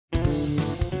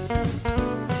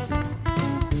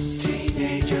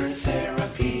Teenager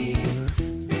therapy,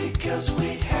 because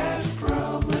we have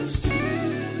problems too.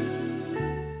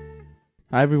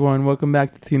 Hi everyone, welcome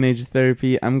back to Teenage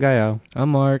Therapy. I'm Gael.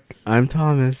 I'm Mark. I'm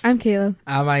Thomas. I'm Caleb.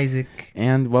 I'm Isaac.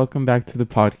 And welcome back to the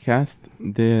podcast.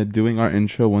 They're doing our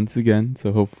intro once again,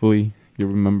 so hopefully you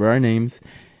remember our names.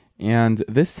 And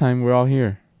this time we're all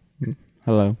here.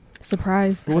 Hello.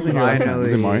 Surprise. Who wasn't here last time?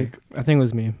 Was it Mark? I think it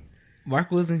was me.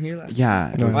 Mark wasn't here last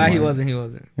Yeah. time. It Why he Mark. wasn't, he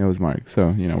wasn't. It was Mark.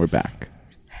 So, we're back.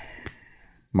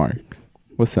 Mark,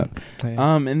 what's up? Hey.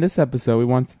 In this episode, we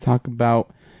want to talk about,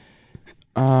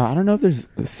 I don't know if there's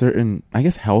a certain, I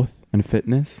guess health and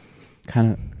fitness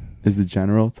kind of is the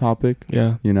general topic.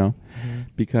 Yeah.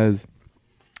 Because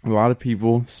a lot of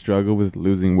people struggle with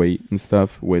losing weight and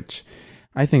stuff, which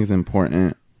I think is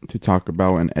important to talk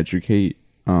about and educate.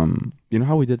 You know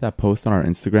how we did that post on our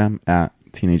Instagram at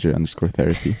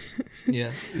teenager_therapy?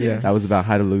 Yes. That was about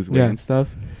how to lose weight and stuff.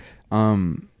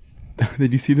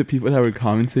 Did you see the people that were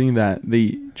commenting that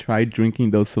they tried drinking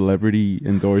those celebrity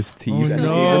endorsed teas and they gave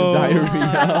them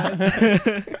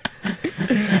diarrhea?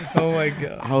 Oh my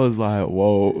god. I was like,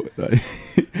 whoa.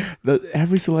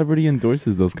 Every celebrity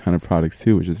endorses those kind of products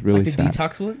too, which is really Like the sad.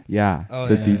 detox one? Yeah, Oh,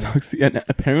 the yeah. detox. And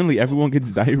apparently everyone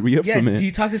gets diarrhea Yeah, from it.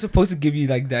 detox is supposed to give you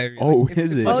like diarrhea. Oh, Like,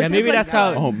 is it? Oh, yeah, it's maybe just that's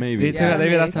like how. Oh, maybe. Maybe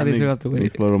that's how they took out the weight.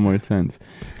 Makes a little more sense.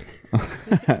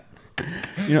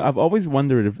 I've always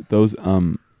wondered if those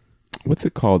what's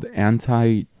it called,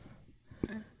 antioxidant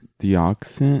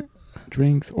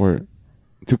drinks, or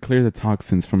to clear the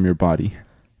toxins from your body.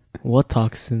 What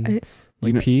toxin?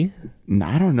 Like pee?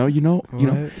 I don't know. What?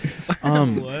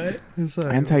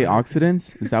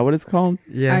 Antioxidants, is that what it's called?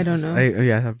 Yes. I don't know.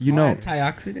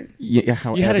 Antioxidant? Yeah.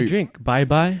 How You had a drink.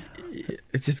 Bye.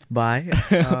 It's just bye.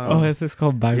 It's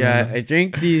called bye. Yeah, I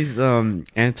drink these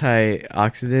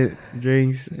antioxidant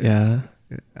drinks. Yeah.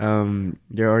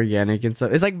 They're organic and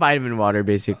stuff. It's like vitamin water,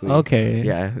 basically. Okay.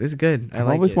 Yeah, it's good. I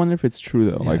always wonder if it's true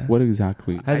though. Yeah. Like, what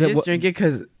exactly? I just drink it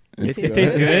because It It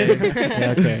tastes good.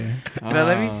 Yeah, okay. But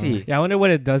let me see. Yeah, I wonder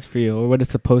what it does for you, or what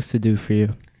it's supposed to do for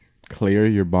you. Clear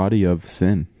your body of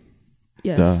sin.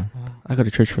 Yes. Duh. I go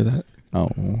to church for that. Oh.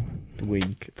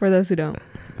 Wink. For those who don't.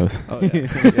 Oh,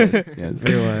 yeah. Yes.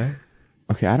 Say what?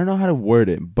 Okay, I don't know how to word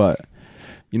it, but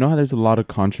you know how there's a lot of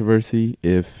controversy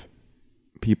if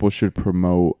people should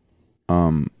promote,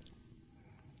 I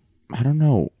don't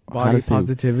know. how Body to say-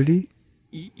 positivity?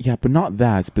 Yeah, but not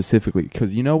that specifically.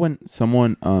 Because when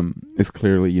someone is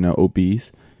clearly, obese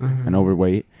and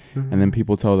overweight, and then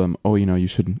people tell them, oh, you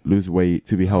should lose weight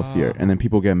to be healthier. And then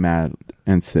people get mad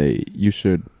and say, you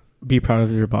should, Be proud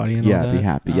of your body and all that. be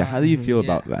happy. Yeah, how do you feel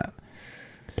about that?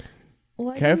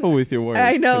 Careful with your words.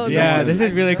 I know. 'cause you Yeah, don't this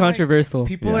wanna- is really controversial.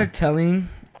 People Yeah. are telling,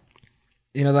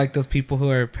 like those people who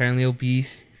are apparently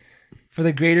obese for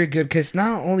the greater good, because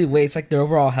not only weight, it's like their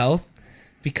overall health,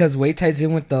 because weight ties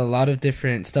in with a lot of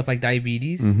different stuff like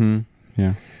diabetes. Mm-hmm.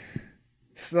 Yeah.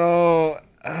 So,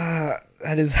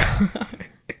 that is hard.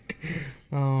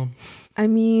 I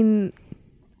mean,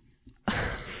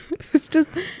 it's just,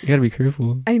 You gotta be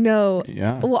careful. I know.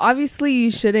 Yeah. Well, obviously,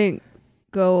 you shouldn't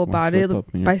go about it slip up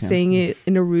in your by saying pants. it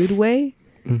in a rude way.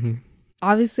 Mm-hmm.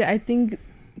 Obviously, I think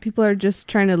people are just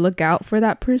trying to look out for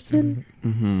that person.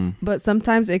 Mm-hmm. But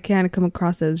sometimes it can come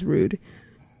across as rude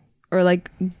or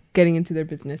like getting into their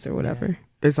business or whatever.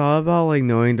 It's all about like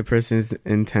knowing the person's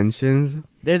intentions.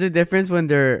 There's a difference when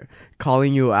they're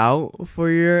calling you out for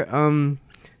your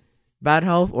bad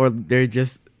health, or they're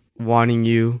just wanting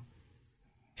you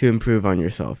to improve on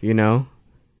yourself,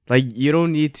 Like, you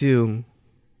don't need to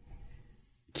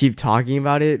keep talking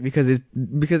about it because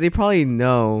they probably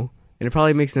know, and it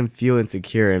probably makes them feel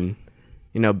insecure and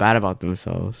bad about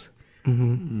themselves.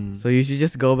 Mm-hmm. So you should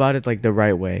just go about it like the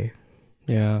right way.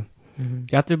 Yeah. You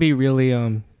have to be really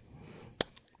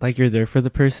like you're there for the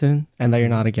person and that you're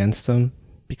not against them.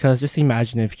 Because just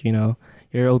imagine if you're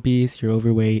obese, you're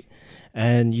overweight,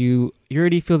 and you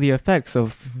already feel the effects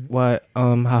of what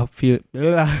how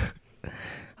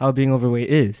being overweight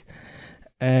is,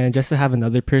 and just to have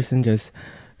another person just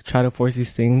try to force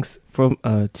these things from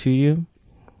to you,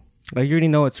 like you already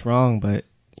know it's wrong, but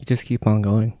you just keep on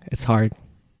going. It's hard.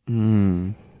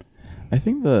 I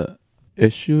think the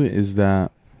issue is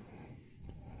that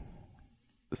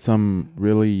some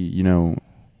really,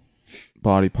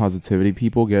 body positivity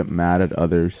people get mad at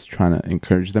others trying to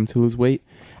encourage them to lose weight,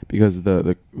 because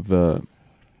the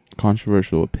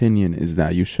controversial opinion is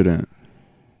that you shouldn't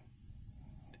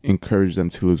encourage them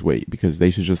to lose weight, because they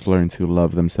should just learn to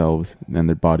love themselves and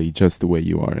their body just the way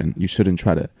you are, and you shouldn't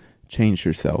try to change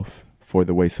yourself for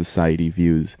the way society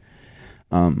views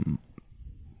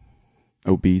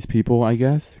obese people, I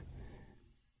guess.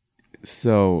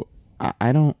 So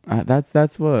I don't.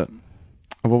 That's what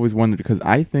I've always wondered, because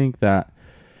I think that,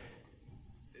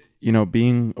 you know,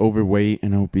 being overweight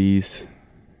and obese,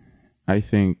 I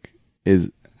think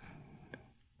is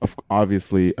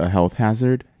obviously a health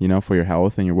hazard, you know, for your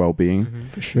health and your well-being. Mm-hmm.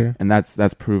 For sure. And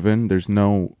that's proven. There's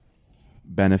no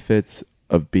benefits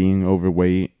of being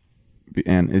overweight,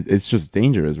 and it's just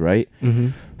dangerous, right? Mm-hmm.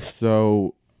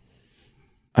 So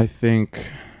I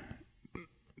think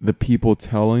the people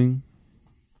telling,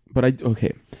 but I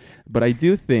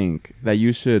do think that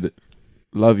you should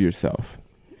love yourself.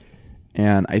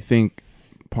 And I think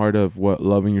part of what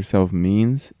loving yourself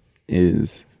means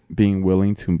is being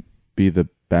willing to be the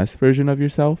best version of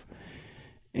yourself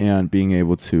and being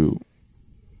able to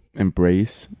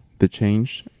embrace the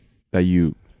change that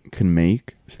you can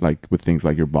make, like with things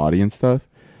like your body and stuff.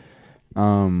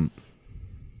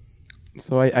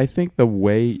 So I think the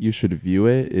way you should view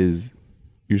it is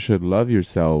you should love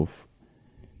yourself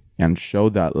and show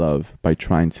that love by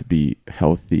trying to be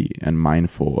healthy and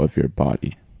mindful of your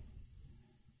body.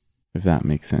 If that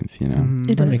makes sense, you know? Mhm. It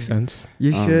That does. makes sense.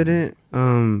 You Um,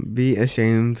 shouldn't be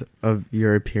ashamed of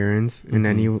your appearance in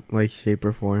any like shape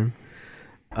or form.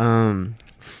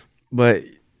 But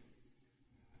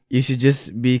you should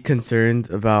just be concerned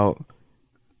about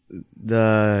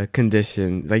the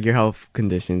condition, like your health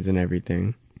conditions and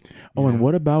everything. Oh, and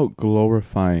what about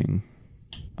glorifying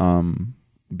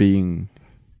being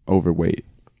overweight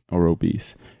or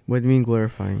obese? What do you mean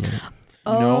glorifying it?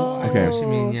 You know? Oh. Okay. What you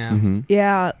mean, yeah. Mm-hmm.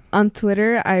 Yeah, on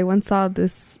Twitter, I once saw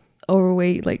this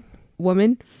overweight like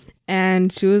woman,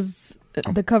 and she was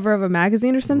the cover of a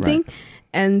magazine or something,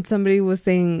 and somebody was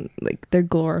saying like they're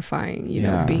glorifying, you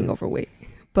know, Yeah. being overweight.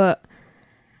 But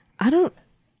I don't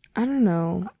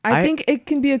know. I I- think it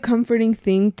can be a comforting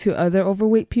thing to other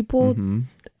overweight people Mm-hmm.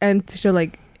 and to show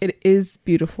like it is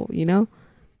beautiful, you know.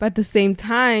 But at the same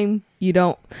time, you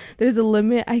don't. There's a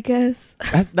limit, I guess.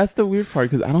 That's the weird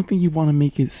part, because I don't think you want to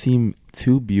make it seem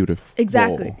too beautiful.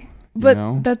 Exactly. you But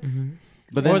know? that's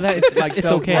But Or that it's okay.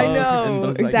 self-love I know, and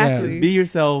those, like, exactly. just be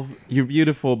yourself. You're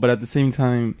beautiful, but at the same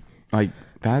time, like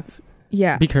that's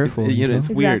yeah. Be careful. you know, it's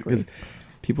weird Exactly. because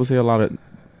people say a lot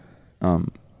of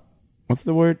what's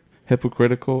the word?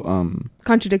 Hypocritical,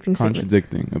 Contradicting statements.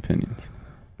 contradicting opinions.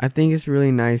 I think it's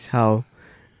really nice how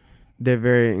they're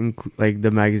very like the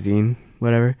magazine,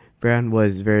 whatever brand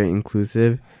was very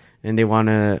inclusive, and they want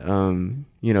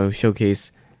to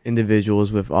showcase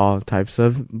individuals with all types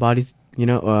of bodies,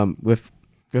 with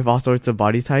all sorts of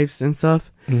body types and stuff.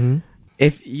 Mm-hmm.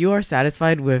 If you are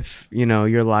satisfied with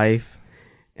your life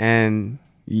and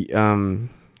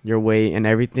your weight and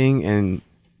everything, and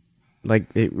like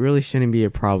it really shouldn't be a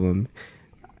problem,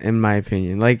 in my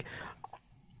opinion. Like,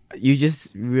 you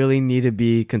just really need to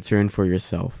be concerned for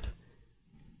yourself.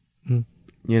 Mm.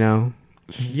 You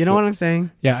know what I'm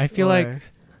saying? Yeah, I feel like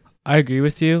I agree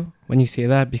with you when you say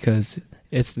that, because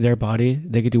it's their body.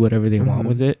 They could do whatever they want Mhm.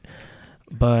 with it.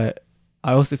 But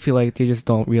I also feel like they just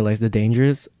don't realize the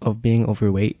dangers of being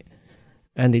overweight.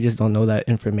 And they just don't know that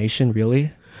information,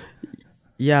 really.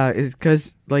 Yeah, it's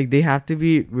because like they have to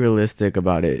be realistic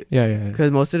about it. Yeah.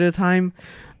 Because most of the time,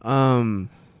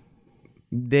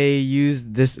 they use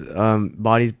this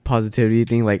body positivity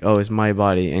thing, like, oh, it's my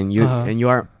body, and you Uh-huh. and you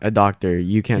are a doctor,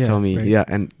 you can't Yeah, tell me, right. yeah,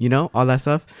 and all that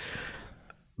stuff.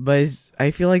 But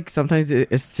I feel like sometimes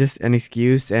it's just an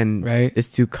excuse, and Right. it's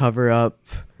to cover up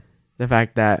the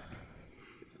fact that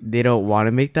they don't want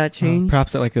to make that change.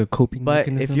 Perhaps like a coping But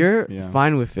mechanism. if you're Yeah.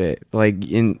 fine with it, like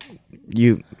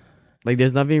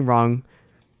there's nothing wrong.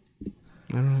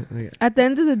 I don't know. At the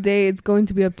end of the day, it's going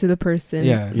to be up to the person.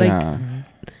 Yeah. Like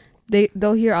yeah.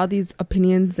 they'll hear all these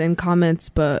opinions and comments,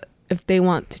 but if they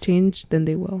want to change, then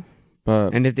they will.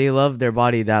 But And if they love their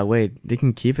body that way, they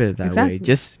can keep it that Exactly. way.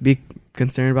 Just be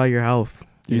concerned about your health.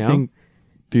 do You you know?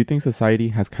 think society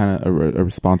has kind of a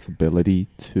responsibility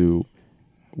to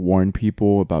warn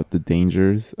people about the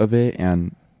dangers of it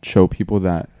and show people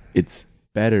that it's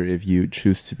better if you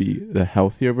choose to be the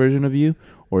healthier version of you,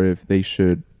 or if they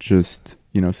should just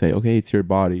say, okay, it's your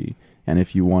body, and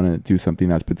if you want to do something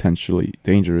that's potentially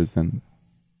dangerous, then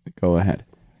go ahead.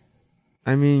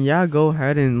 I mean, yeah, go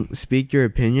ahead and speak your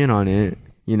opinion on it,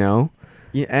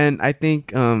 Yeah, and I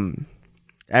think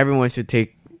everyone should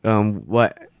take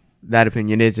what that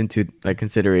opinion is into like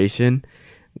consideration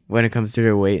when it comes to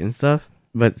their weight and stuff.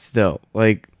 But still,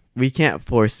 like, we can't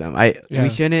force them. Yeah. We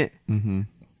shouldn't. Mm-hmm.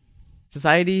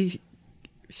 Society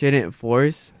shouldn't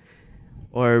force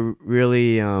or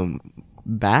really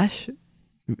bash.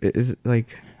 Is it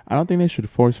like? I don't think they should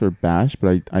force or bash,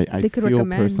 but I They could feel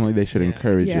recommend. personally they should Yeah.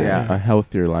 encourage Yeah. a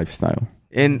healthier lifestyle.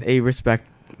 In a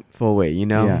respectful way, Yeah.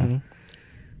 Mhm.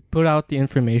 put out the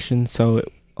information so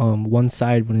one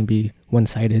side wouldn't be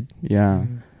one-sided. Yeah.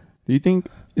 Do you think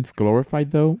it's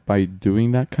glorified though by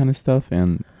doing that kind of stuff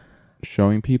and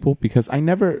showing people? Because I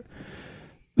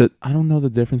don't know the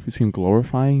difference between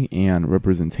glorifying and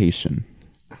representation.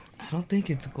 I don't think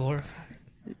it's glorified.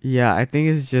 Yeah, I think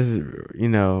it's just,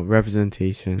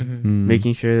 representation. Mm-hmm.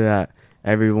 Making sure that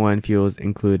everyone feels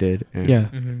included. And, Yeah.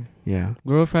 Mm-hmm. Yeah.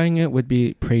 Glorifying it would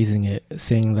be praising it,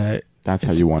 saying that. That's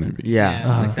how you want it to be.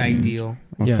 Yeah. Like the ideal.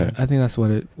 Okay. Yeah, I think that's what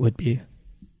it would be.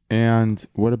 And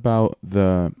what about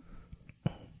the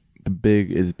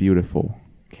big is beautiful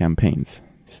campaigns,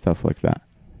 stuff like that?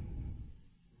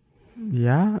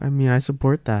 Yeah, I mean, I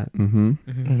support that. Mm-hmm.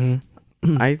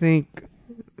 Mm-hmm. I think,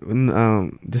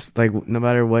 just like no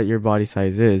matter what your body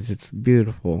size is, it's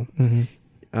beautiful.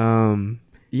 Mm-hmm.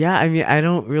 Yeah, I mean, I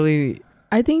don't really.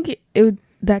 I think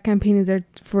that campaign is there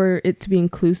for it to be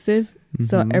inclusive,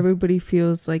 so Mhm. everybody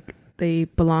feels like they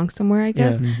belong somewhere, I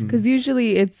guess. Mhm. Because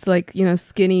usually it's like,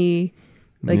 skinny,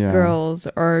 like Yeah. girls,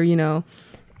 or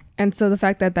and so the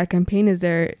fact that campaign is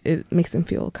there, it makes them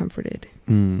feel comforted.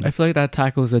 Mm. I feel like that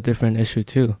tackles a different issue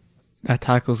too. That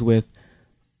tackles with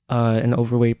an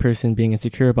overweight person being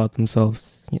insecure about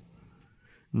themselves.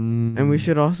 And we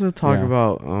should also talk Yeah.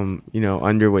 about,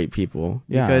 underweight people.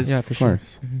 Yeah. Because Yeah, for Of sure.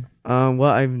 course.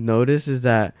 what I've noticed is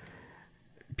that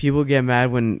people get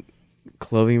mad when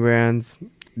clothing brands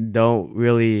don't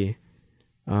really,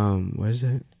 what is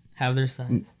it? Have their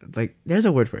size. Like, there's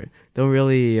a word for it. Don't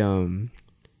really,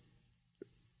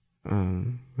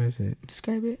 what is it?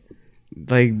 Describe it.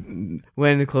 Like,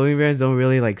 when the clothing brands don't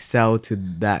really like sell to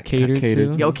that Cater Cater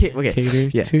to. Yeah, okay. Cater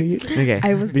Yeah. to you. Okay.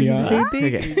 I was thinking the same thing.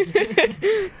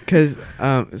 Okay. Because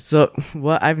so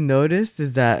what I've noticed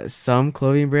is that some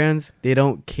clothing brands, they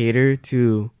don't cater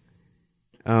to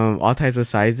all types of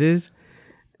sizes,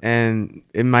 and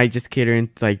it might just cater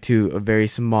into like to a very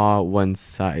small one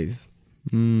size.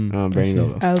 Mm. Branding see.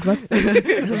 logo. I was about to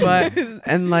say. But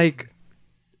and like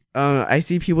I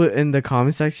see people in the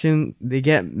comment section, they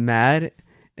get mad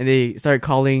and they start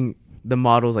calling the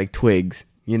models like twigs,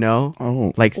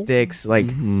 Oh. like sticks, like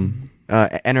Mhm.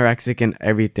 anorexic and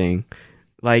everything.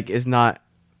 Like, it's not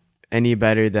any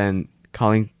better than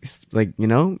calling, like,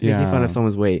 making Yeah. fun of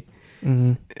someone's weight.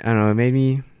 Mm-hmm. I don't know, it made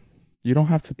me, You don't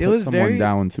have to It put was someone very-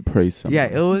 down to praise someone. yeah,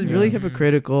 it was really Yeah.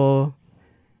 hypocritical,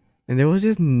 and there was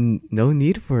just no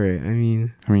need for it. I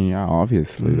mean, Yeah,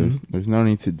 obviously. Mhm. There's no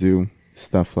need to do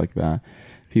stuff like that.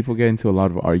 People get into a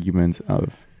lot of arguments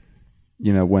of,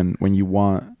 when you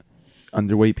want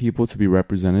underweight people to be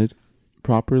represented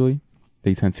properly,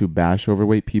 they tend to bash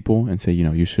overweight people and say,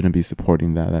 you shouldn't be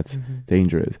supporting that. That's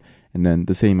dangerous. And then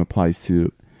the same applies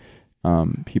to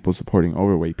people supporting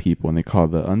overweight people, and they call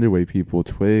the underweight people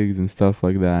twigs and stuff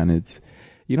like that. And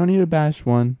you don't need to bash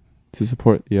one to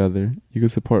support the other. You can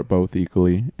support both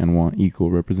equally and want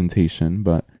equal representation.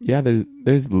 But yeah,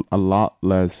 there's a lot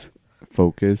less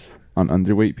focus on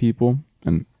underweight people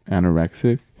and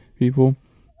anorexic people.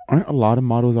 Aren't a lot of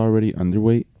models already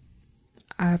underweight?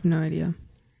 I have no idea.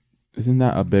 Isn't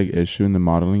that a big issue in the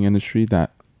modeling industry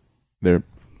that they're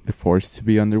forced to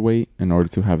be underweight in order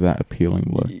to have that appealing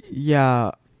look?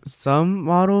 yeah, some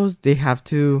models, they have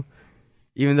to,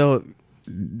 even though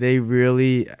they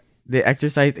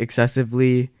exercise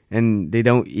excessively and they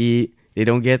don't eat, they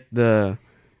don't get the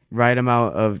right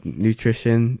amount of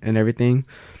nutrition and everything.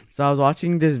 So I was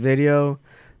watching this video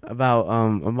about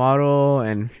a model,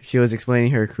 and she was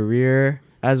explaining her career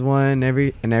as one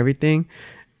and everything,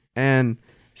 and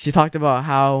she talked about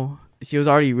how she was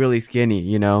already really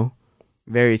skinny,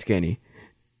 very skinny,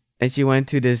 and she went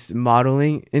to this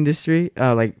modeling industry,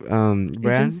 brand,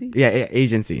 Agency?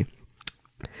 agency,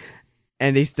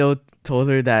 and they still told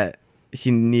her that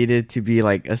she needed to be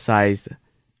like a size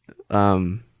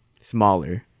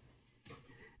smaller.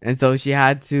 And so she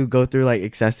had to go through like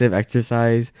excessive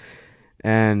exercise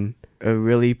and a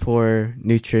really poor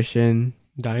nutrition,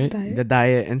 Diet. the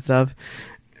diet and stuff,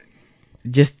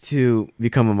 just to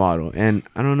become a model. And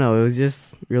I don't know, it was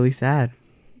just really sad.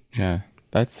 Yeah,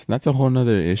 that's a whole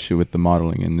nother issue with the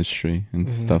modeling industry and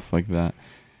stuff like that.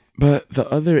 But the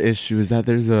other issue is that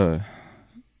there's a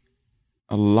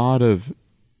lot of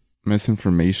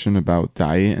misinformation about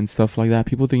diet and stuff like that.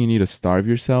 People think you need to starve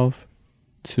yourself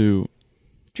to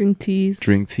Drink teas.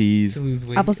 drink teas, To lose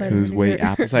weight. Apple to cider lose weight, vinegar.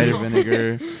 apple cider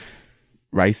vinegar,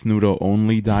 rice noodle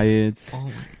only diets, Oh,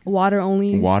 my. Water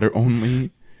only. water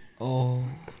only. Oh.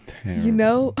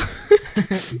 Terrible.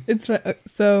 It's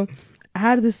so I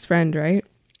had this friend, right?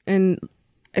 And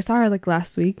I saw her like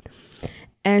last week,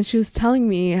 and she was telling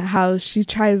me how she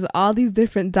tries all these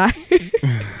different diets.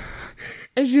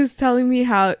 And she was telling me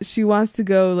how she wants to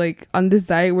go like on this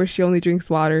diet where she only drinks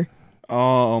water.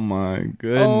 Oh my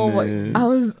goodness. Oh my! I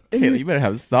was. Kayla, you better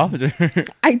have stopped her.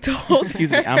 I told.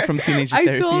 Excuse me, I'm from teenage I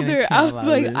therapy. told and her. I can't was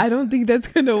allow like, this. I don't think that's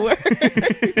gonna work.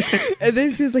 And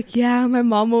then she was like, "Yeah, my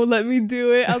mom won't let me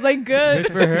do it." I was like, "Good,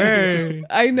 Good for her.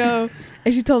 I know.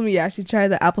 And she told me, yeah, she tried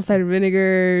the apple cider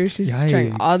vinegar. She's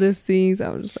trying Yikes. all these things. I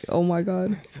was just like, oh my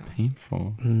god. It's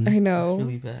painful. Mm. I It's know.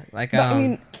 really bad. Like, But, I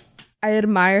mean, I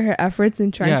admire her efforts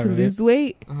in trying Yeah, to right. lose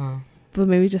weight, uh-huh. but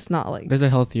maybe just not like. There's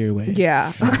a healthier way.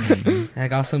 Yeah.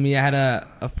 Like also me, I had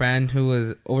a friend who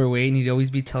was overweight, and he'd always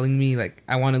be telling me like,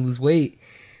 I want to lose weight.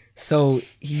 So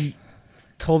he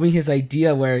told me his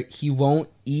idea where he won't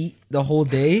eat the whole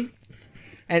day,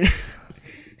 and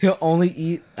he'll only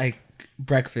eat like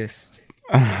breakfast.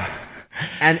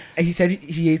 And he said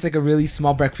he eats like a really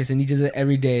small breakfast, and he does it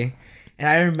every day. And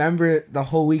I remember the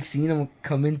whole week seeing him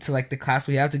come into like the class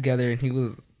we have together, and he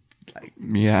was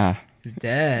Yeah. he's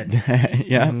dead.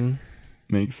 Yeah. Mhm.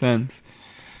 Makes sense.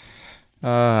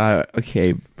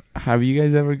 Okay. Have you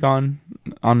guys ever gone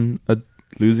on a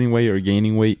losing weight or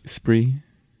gaining weight spree?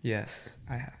 Yes,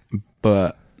 I have.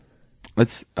 But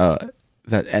let's that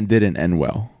didn't end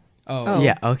well. Oh.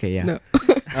 Yeah. Okay. Yeah. No.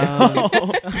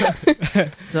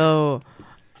 So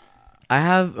I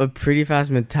have a pretty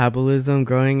fast metabolism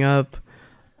growing up.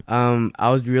 I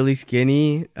was really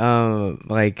skinny.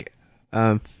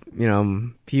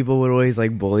 People would always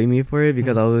like bully me for it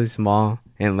because I was really small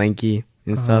and lanky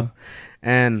and stuff.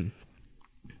 And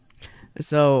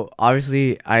so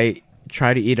obviously I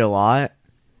try to eat a lot,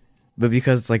 but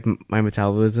because like my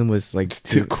metabolism was like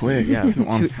Too quick. yeah, Too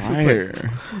on too fire.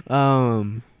 quick.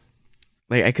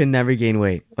 Like I could never gain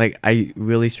weight. Like I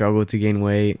really struggled to gain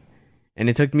weight, and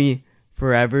it took me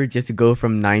forever just to go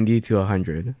from 90 to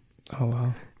 100. Oh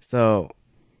wow. So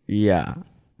yeah,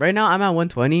 right now I'm at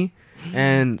 120,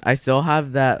 and I still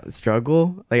have that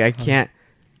struggle. Like I can't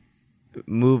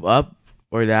move up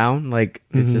or down. Like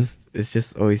Mhm. it's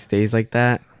just always stays like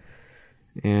that.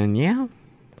 And yeah,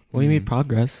 Well, you made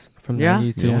progress from Yeah.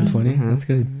 90 to Yeah. 120. Mhm. That's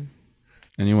good.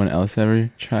 Anyone else ever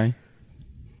try?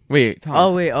 Wait, Tom.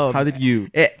 oh wait, oh How did you?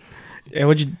 And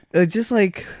what'd you? it's just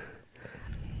like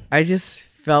I just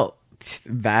felt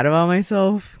bad about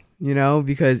myself,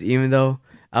 because even though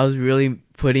I was really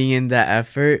putting in that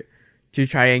effort to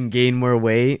try and gain more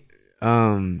weight,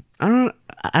 I don't know,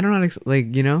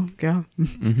 go.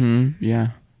 Mm-hmm. Yeah.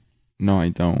 No, I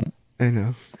don't. I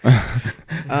know.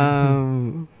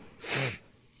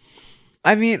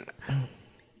 I mean,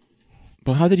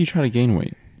 But how did you try to gain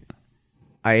weight?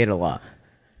 I ate a lot.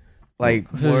 Like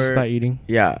So it's just about eating.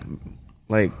 yeah,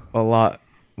 like a lot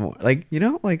more. Like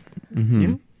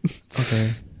Mm-hmm.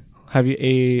 Okay. Have you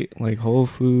ate like whole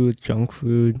food, junk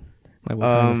food? Like what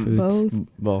kind of foods? Both.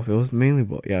 both. It was mainly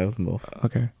both. Yeah, it was both.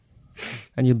 Okay.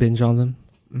 And you binge on them?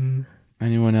 Mm-hmm.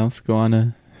 Anyone else go on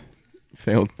a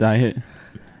failed diet?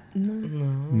 No.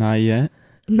 Not yet.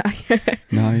 Not yet.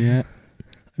 Not yet.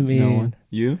 I mean, No one.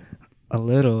 You? a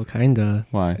little, kinda.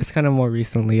 Why? It's kind of more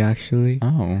recently, actually.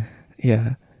 Oh.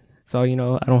 Yeah. So I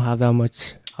don't have that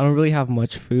much. I don't really have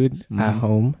much food at Mhm.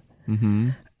 home, Mm-hmm.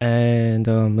 and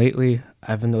lately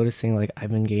I've been noticing like I've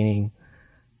been gaining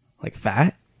like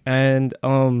fat, and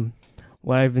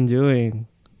what I've been doing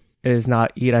is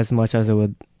not eat as much as I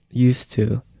would used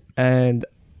to, and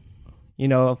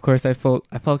of course I felt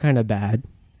kind of bad,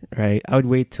 right? I would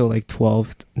wait till like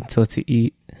 12 until to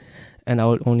eat, and I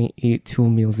would only eat 2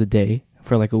 meals a day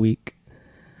for like a week,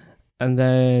 and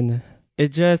then it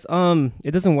just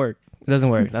it doesn't work. It doesn't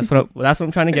work. That's what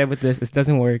I'm trying to get with this. It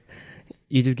doesn't work.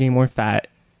 You just gain more fat,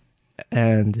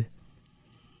 and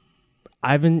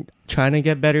I've been trying to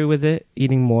get better with it,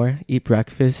 eating more, eat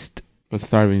breakfast. But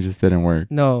starving just didn't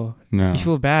work. No, No. you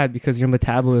feel bad because your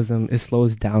metabolism it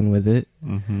slows down with it,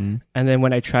 Mm-hmm. and then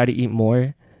when I try to eat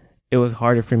more, it was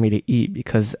harder for me to eat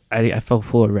because I felt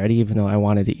full already, even though I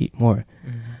wanted to eat more.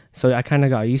 So I kind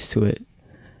of got used to it,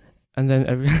 and then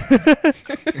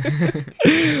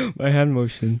my hand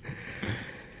motion.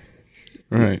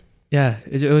 Right. Yeah,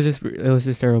 it was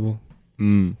just terrible.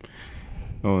 Mm.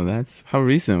 Oh, that's how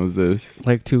recent was this?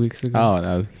 Like 2 weeks ago. Oh,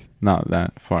 that was not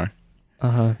that far.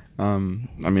 Uh-huh. I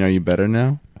mean, are you better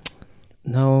now?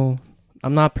 No,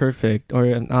 I'm not perfect or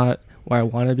I'm not where I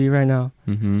want to be right now,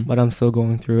 Mm-hmm. but I'm still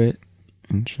going through it.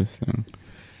 Interesting.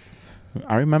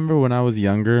 I remember when I was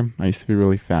younger, I used to be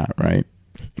really fat, right?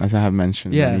 As I have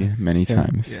mentioned many Yeah.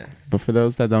 times. Yes. But for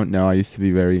those that don't know, I used to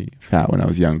be very fat when I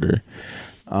was younger.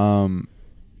 I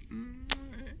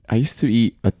used to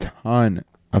eat a ton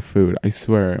of food. I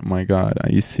swear, my God, I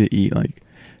used to eat like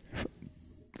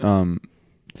 2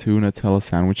 Nutella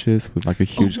sandwiches with like a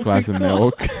huge glass of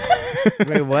milk.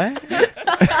 Wait, what?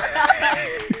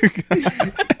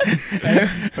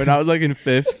 When I was like in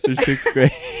 5th or 6th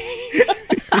grade.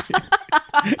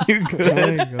 You Oh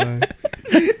good? my god.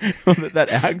 That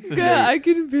accident. God, I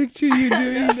can picture you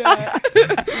doing that.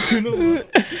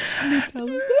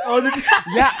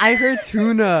 Yeah, I heard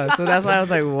tuna, so that's why I was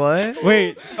like, what?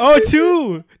 Wait. Oh,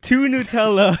 two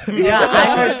Nutella. Yeah,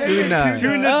 I heard tuna. Two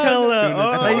Oh, Nutella.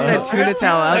 I thought you said tuna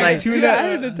towel. I was like, tuna. I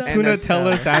heard Nutella. Tuna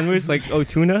Nutella sandwich. Like, oh,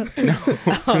 tuna. No. Tuna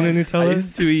I Nutella.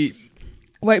 used to eat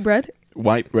White bread,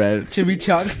 white bread.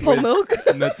 Chimichang. whole milk.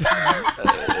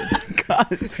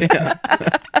 God damn.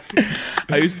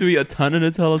 I used to eat a ton of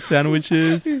Nutella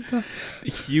sandwiches,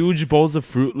 huge bowls of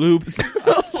Fruit Loops,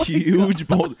 huge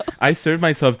bowls. I served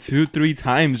myself 2-3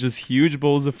 times, just huge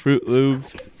bowls of Fruit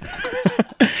Loops.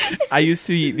 I used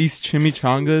to eat these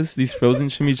chimichangas, these frozen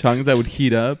chimichangas I would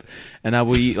heat up, and I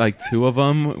would eat like 2 of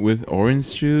them with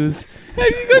orange juice.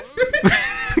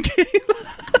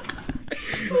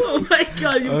 Oh my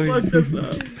god, you fucked us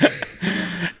up.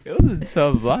 It was a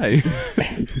tough life.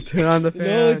 turn on the fan.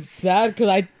 No, it's sad because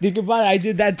I think about it. I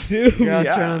did that too. Girl,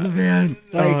 Yeah. turn on the fan.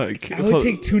 Like, I would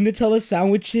take 2 Nutella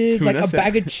sandwiches, Tuna like a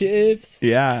bag of chips,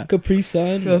 Yeah. Capri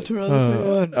Sun. Turn on the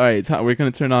fan. All right, we're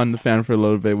going to turn on the fan for a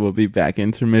little bit. We'll be back.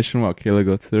 Intermission while Kayla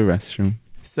goes to the restroom.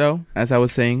 So, as I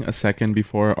was saying a second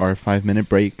before our 5-minute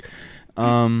break,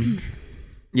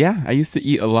 yeah, I used to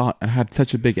eat a lot. I had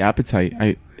such a big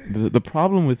appetite. The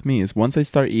problem with me is once I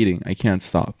start eating, I can't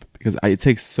stop because it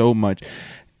takes so much.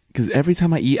 Because every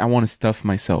time I eat, I want to stuff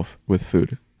myself with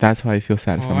food. That's how I feel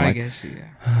satisfied. Oh, I'm I like, guess,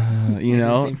 yeah. you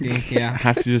know, Same thing, yeah. I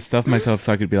have to just stuff myself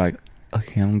so I could be like,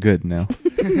 okay, I'm good now.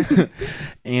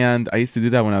 And I used to do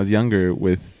that when I was younger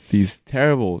with these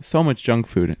terrible, so much junk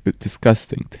food.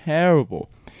 Disgusting, terrible.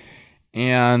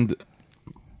 And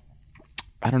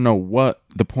I don't know what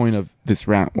the point of this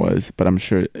rant was, but I'm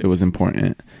sure it was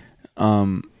important.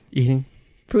 Eating.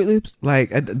 Fruit Loops.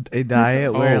 Like a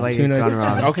diet where like it's tuna. gone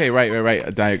wrong. Okay, right.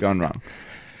 A diet gone wrong.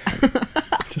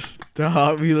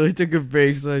 Stop. We literally took a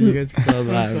break so you guys can tell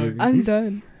that. I'm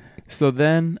done. So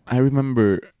then I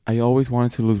remember I always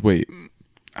wanted to lose weight.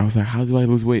 I was like, how do I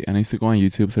lose weight? And I used to go on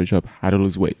YouTube, search up how to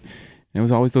lose weight. And it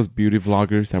was always those beauty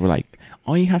vloggers that were like,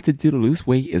 all you have to do to lose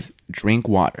weight is drink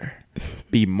water,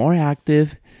 be more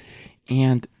active,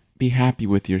 and be happy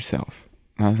with yourself.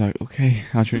 And I was like, okay,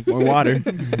 I'll drink more water.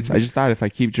 So I just thought if I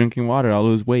keep drinking water, I'll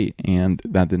lose weight. And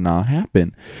that did not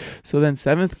happen. So then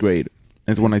 7th grade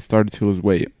is when I started to lose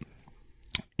weight.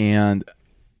 And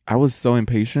I was so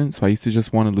impatient. So I used to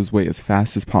just want to lose weight as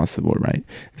fast as possible, right?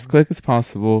 As quick as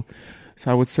possible. So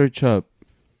I would search up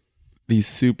these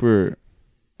super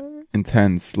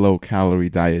intense, low-calorie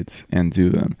diets and do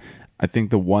them. I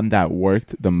think the one that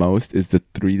worked the most is the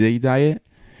 3-day diet,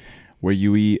 where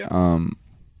you eat...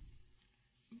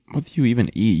 what do you even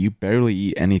eat? You barely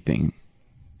eat anything.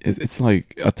 It's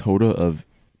like a total of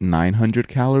 900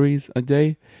 calories a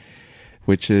day,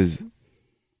 which is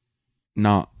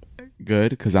not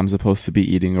good because I'm supposed to be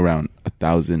eating around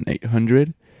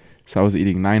 1,800. So I was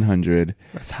eating 900.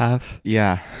 That's half.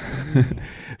 Yeah.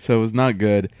 So it was not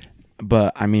good.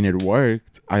 But I mean, it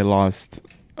worked. I lost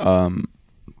a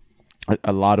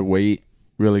lot of weight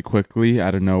really quickly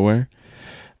out of nowhere.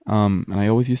 And I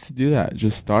always used to do that,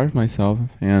 just starve myself,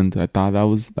 and I thought that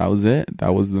was it.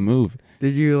 That was the move.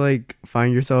 Did you like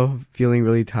find yourself feeling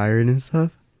really tired and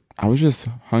stuff? I was just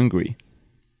hungry.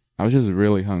 I was just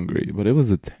really hungry, but it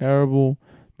was a terrible,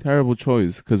 terrible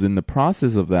choice because in the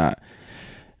process of that,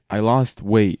 I lost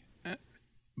weight,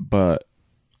 but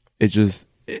it just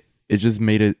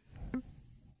made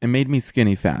me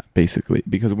skinny fat basically,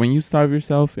 because when you starve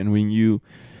yourself and when you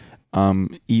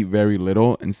eat very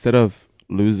little, instead of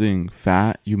losing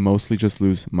fat, you mostly just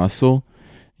lose muscle.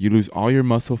 You lose all your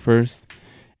muscle first,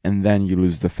 and then you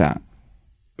lose the fat,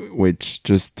 which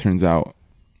just turns out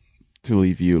to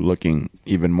leave you looking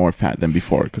even more fat than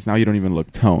before, because now you don't even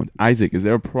look toned. Isaac, is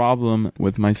there a problem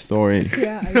with my story?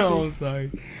 Yeah. No, sorry.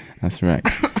 That's right.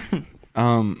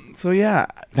 So yeah,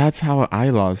 that's how I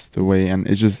lost the weight, and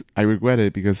I regret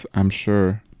it because I'm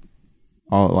sure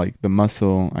all like the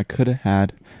muscle I could have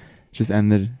had just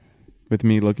ended with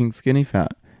me looking skinny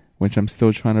fat, which I'm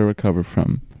still trying to recover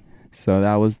from. So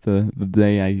that was the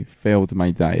day I failed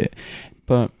my diet.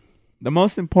 But the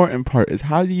most important part is,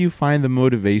 how do you find the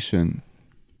motivation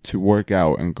to work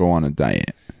out and go on a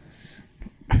diet?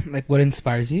 Like, what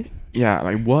inspires you? Yeah,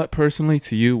 like what personally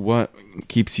to you, what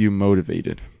keeps you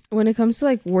motivated? When it comes to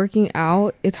like working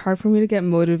out, it's hard for me to get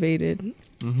motivated.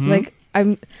 Mm-hmm. Like,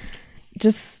 I'm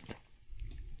just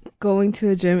going to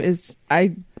the gym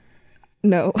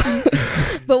no.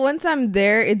 But once I'm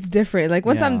there, it's different. Like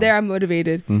once Yeah. I'm there, I'm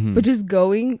motivated. Mhm. But just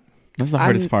going That's the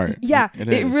hardest part. Yeah, It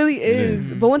it is. really It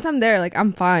is. But once I'm there, like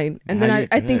I'm fine. And Now then you're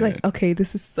I think like, good. okay,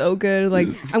 this is so good. Like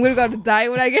I'm gonna go on a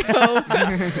diet when I get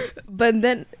home. But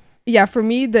then yeah, for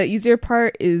me the easier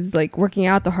part is like working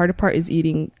out. The harder part is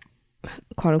eating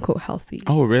quote unquote healthy.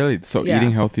 Oh, really? So Yeah.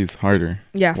 eating healthy is harder.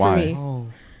 Yeah, Why? for me. Oh,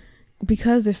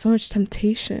 Because there's so much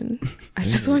temptation. I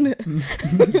just wanna you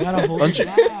gotta hold Don't it you-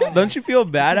 back. Don't you feel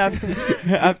bad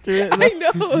after it? I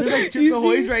know. There's like Chips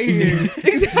Ahoy's right here.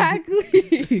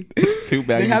 Exactly. It's too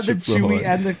bad. They have the chewy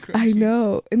and the crunchy. I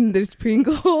know. And there's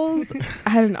Pringles. I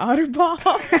had an otter ball.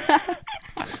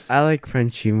 I like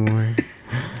crunchy more.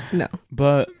 No.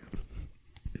 But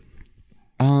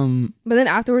But then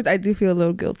afterwards I do feel a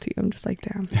little guilty. I'm just like,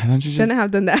 damn. don't you Shouldn't just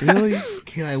have done that. really?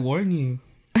 Kayla, I warn you.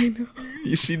 I know.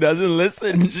 She doesn't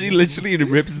listen. She literally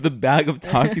rips the bag of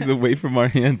Takis away from our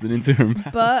hands and into her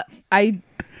mouth. But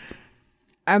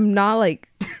I'm not like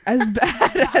as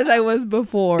bad as I was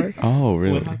before. Oh,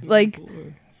 really? Like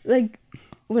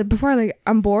when before like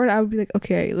I'm bored, I would be like,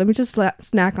 okay, let me just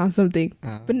snack on something.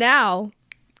 But now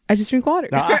I just drink water.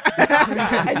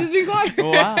 I just drink water.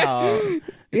 Wow.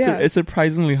 Yeah. It's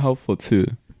surprisingly helpful too.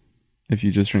 If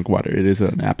you just drink water, it is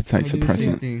an appetite I do the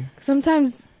same suppressant. thing.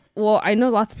 Sometimes, well, I know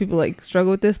lots of people like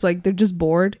struggle with this, but like they're just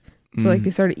bored, so like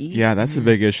they start to eat. Yeah, that's a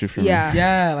big issue for Yeah.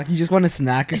 Yeah, like you just want a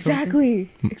snack or something.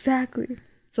 Exactly.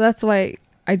 So that's why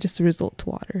I just resort to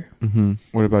water. me.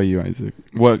 What about you, Isaac?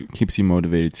 What keeps you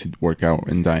motivated to work out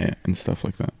and diet and stuff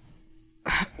like that?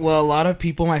 Well, a lot of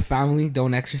people in my family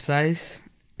don't exercise,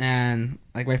 and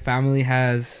like my family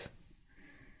has,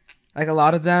 like a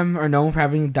lot of them are known for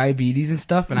having diabetes and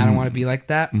stuff, and I don't want to be like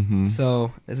that. Mm-hmm.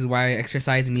 So this is why I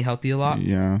exercise and eat healthy a lot,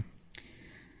 Yeah.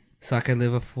 so I can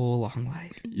live a full long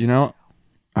life. You know,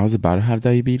 I was about to have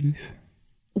diabetes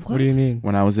What do you mean?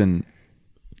 when I was in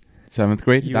 7th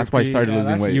grade. You That's were why I started yeah,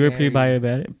 losing that's- weight. You were Scary.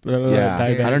 pre-diabetic? Yeah,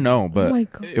 diabetic. I don't know, Oh but my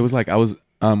God. it was like I was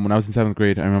when I was in 7th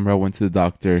grade. I remember I went to the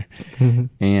doctor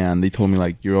and they told me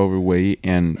like you're overweight,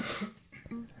 and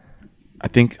I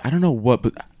think I don't know what,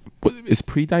 but is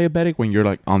pre-diabetic when you're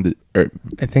like on the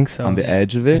I think so. on the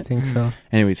edge of I it. think so.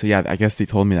 Anyway, so yeah, I guess they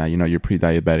told me that you're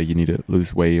pre-diabetic. You need to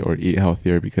lose weight or eat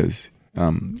healthier because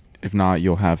if not,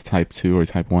 you'll have type 2 or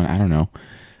type 1. I don't know.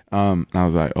 And I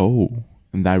was like, oh,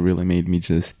 and that really made me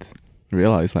just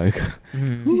realize like.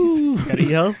 Gotta eat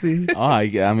healthy.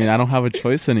 I mean, I don't have a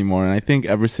choice anymore. And I think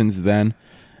ever since then,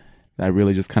 that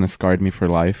really just kind of scarred me for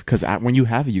life. Because when you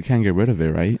have it, you can't get rid of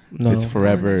it, right? No. It's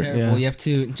forever. It's terrible. Yeah. You have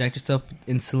to inject yourself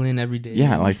insulin every day.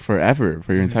 Yeah, like forever.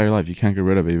 For your entire life, you can't get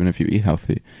rid of it, even if you eat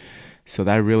healthy. So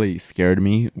that really scared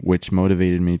me, which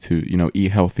motivated me to,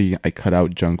 eat healthy. I cut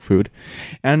out junk food.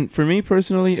 And for me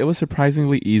personally, it was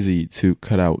surprisingly easy to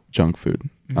cut out junk food.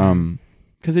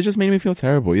 Because it just made me feel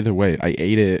terrible either way. I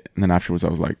ate it, and then afterwards I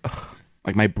was like, ugh.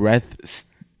 Like my breath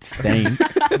stank.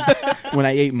 When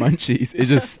I ate munchies, it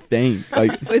just stank.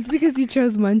 Like, It's because you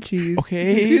chose munchies.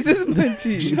 okay. You chooses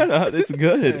munchies. Shut up, it's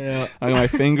good. Like my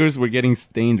fingers were getting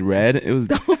stained red. It was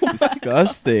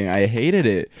disgusting. I hated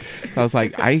it. So I was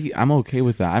like, I'm okay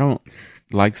with that. I don't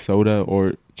like soda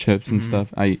or chips and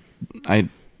stuff. I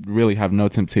really have no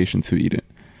temptation to eat it.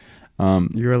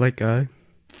 You're like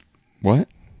What?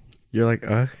 You're like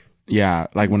Yeah,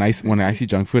 like when I see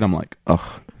junk food, I'm like,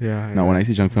 ugh. Yeah. No, when I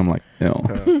see junk food, I'm like,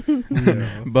 ew.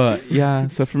 Yeah. But yeah,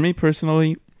 so for me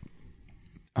personally,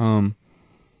 I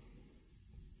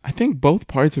think both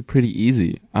parts are pretty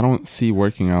easy. I don't see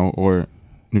working out or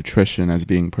nutrition as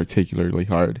being particularly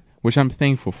hard, which I'm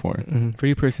thankful for. For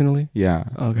you personally? Yeah,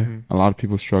 Okay. a lot of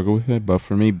people struggle with it, but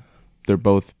for me, they're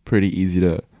both pretty easy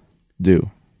to do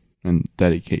and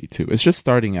dedicate to. It's just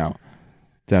starting out,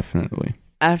 definitely.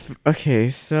 Okay,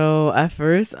 so at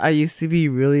first I used to be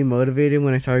really motivated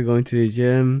when I started going to the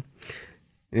gym.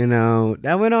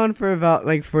 That went on for about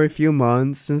for a few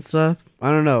months and stuff.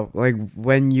 I don't know, like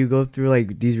when you go through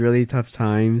like these really tough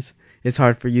times, it's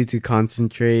hard for you to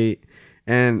concentrate.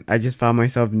 And I just found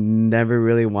myself never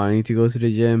really wanting to go to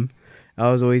the gym. I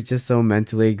was always just so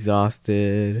mentally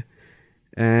exhausted.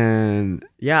 And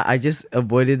yeah, I just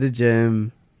avoided the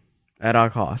gym at all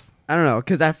costs. I don't know,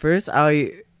 because at first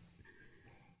I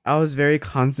was very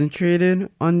concentrated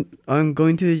on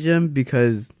going to the gym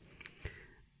because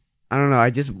I don't know, I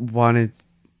just wanted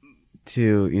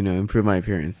to, improve my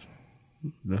appearance.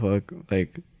 The fuck,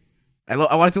 I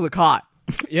wanted to look hot.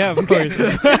 Yeah, of course.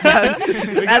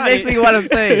 That's basically what I'm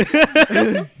saying.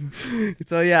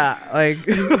 So yeah,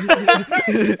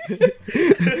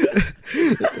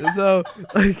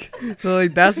 so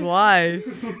that's why.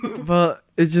 But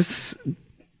it just,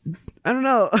 I don't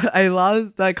know. I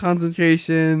lost that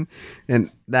concentration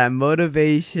and that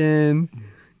motivation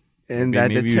and Okay,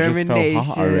 that maybe you just felt determination.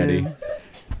 hot already.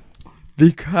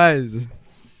 because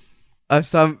of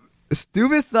some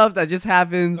stupid stuff that just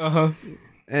happens. Uh-huh.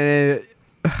 And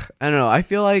I don't know. I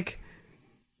feel like,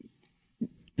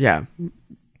 yeah,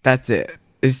 that's it.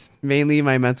 It's mainly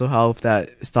my mental health that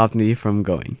stopped me from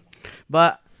going.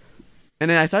 And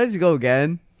then I started to go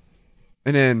again,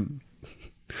 and then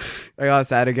I got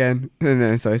sad again, and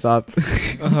then so I stopped.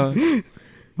 Uh-huh.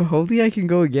 But hopefully I can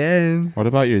go again. What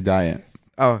about your diet?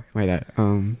 Oh, my dad.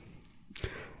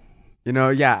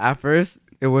 Yeah, at first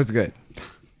it was good.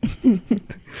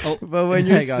 Oh, But when I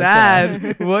you're got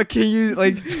sad, what can you,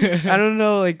 like, I don't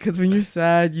know, like, because when you're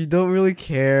sad, you don't really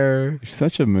care. You're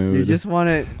such a mood. You just want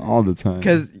to, all the time.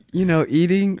 because,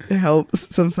 eating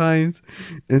helps sometimes.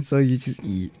 And so you just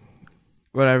eat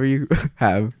whatever you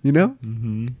have,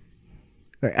 Mm-hmm.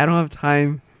 Like, I don't have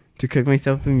time to cook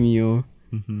myself a meal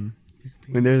Mm-hmm.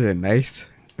 when there's a nice,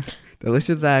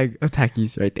 delicious bag of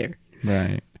Takis right there.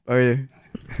 Right. Or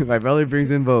my brother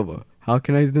brings in boba. How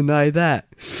can I deny that?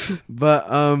 But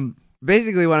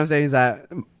basically what I'm saying is that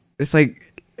it's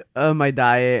like my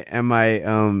diet and my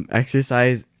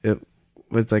exercise, it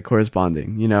was like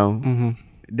corresponding, Mm-hmm.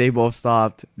 They both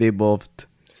stopped, they both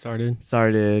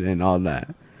Started. and all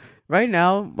that. Right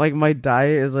now, like, my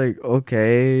diet is like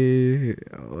okay,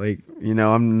 like,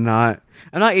 I'm not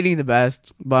eating the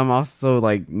best, but I'm also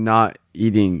like not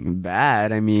eating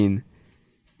bad. I mean,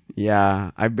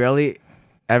 yeah, I barely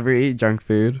ever eat junk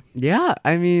food. Yeah,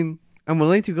 I mean, I'm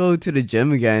willing to go to the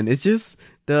gym again. It's just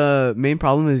the main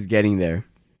problem is getting there.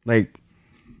 Like,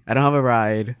 I don't have a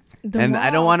ride, and I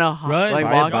don't want to Right, like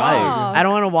buy a walk. bike. I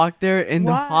don't want to walk there in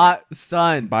the Why? hot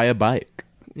sun. Buy a bike.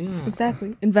 Yeah.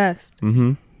 Exactly. Invest.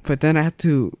 Mm-hmm. But then I have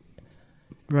to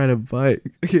ride a bike.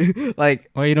 Like,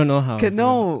 Oh, you don't know how.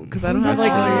 no, because I don't have That's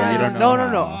like. true, yeah. You don't No, know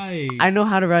no, no. Why? I know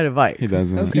how to ride a bike. He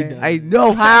doesn't. Okay. I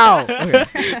know how.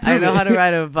 I know how to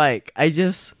ride a bike. I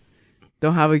just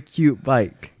don't have a cute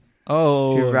bike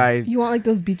Oh. to ride. You want like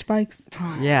those beach bikes?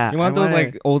 Yeah. You want I those wanna-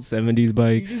 like old 70s You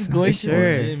bikes. just going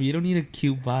Sure. to the gym. You don't need a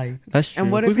cute bike. That's true.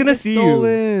 And what if Who's it gonna gets see you?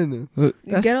 stolen?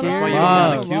 That's Get a That's why scary. you don't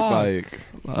want a Fuck. cute bike.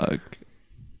 Fuck.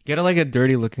 Get a, like a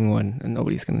dirty looking one and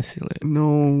nobody's gonna steal it.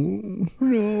 No.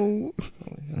 Nobody's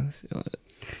gonna steal it.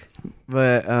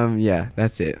 But yeah,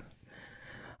 that's it.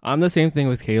 I'm the same thing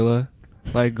with Kayla.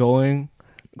 Like going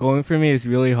for me is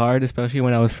really hard, especially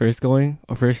when I was first starting.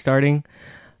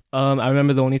 I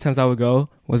remember the only times I would go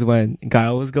was when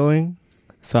Guile was going.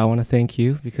 So I want to thank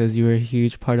you because you were a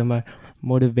huge part of my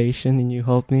motivation and you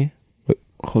helped me.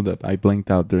 Hold up, I blinked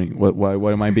out during what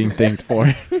am I being thanked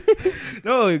for?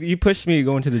 No, you pushed me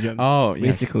going to the gym. Oh, yes.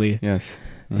 basically. Yes.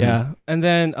 Uh-huh. Yeah. And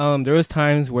then there was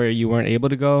times where you weren't able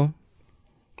to go.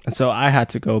 And so I had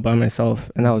to go by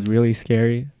myself and that was really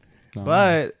scary. Oh.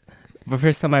 But the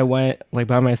first time I went like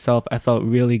by myself, I felt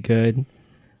really good.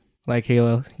 Like,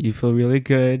 Kayla, you feel really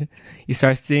good. You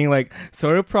start seeing like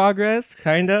sort of progress,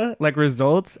 kind of like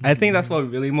results. I think that's what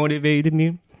really motivated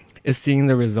me is seeing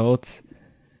the results.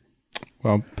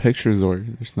 Well, pictures or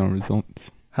there's no results.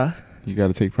 Huh? You got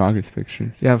to take progress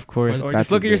pictures. Yeah, of course. Or Or that's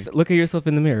just look a at look at yourself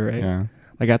in the mirror, right? Yeah.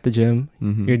 Like at the gym,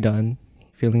 Mm-hmm. you're done,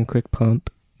 feeling a quick pump.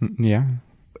 Yeah.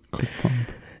 Quick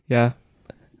pump. Yeah.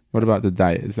 What about the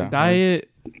diet? Is that hard? Diet.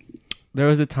 There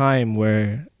was a time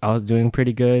where I was doing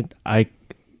pretty good. I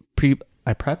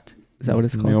prepped. Is that what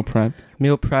it's called? Meal prep.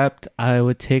 Meal prepped. I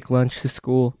would take lunch to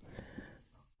school,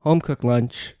 home cooked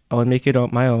lunch. I would make it on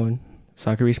my own so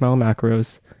I could reach my own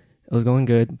macros. It was going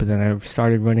good, but then I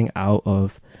started running out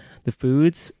of the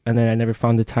foods, and then I never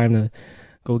found the time to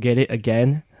go get it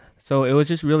again. So it was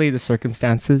just really the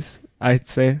circumstances, I'd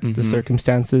say, the Mhm.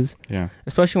 circumstances, Yeah.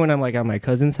 especially when I'm like at my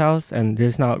cousin's house and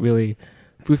there's not really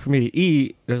food for me to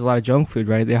eat. There's a lot of junk food,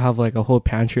 right? They have like a whole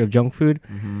pantry of junk food.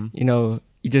 Mm-hmm. You know,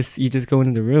 you just go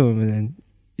into the room and then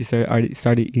you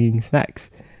started eating snacks,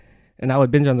 and I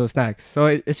would binge on those snacks. So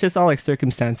it's just all like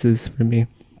circumstances for me.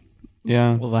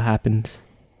 Yeah. What happens?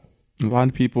 A lot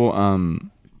of people,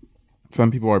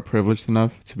 some people are privileged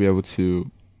enough to be able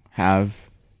to have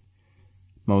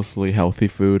mostly healthy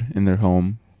food in their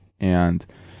home and,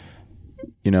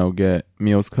 get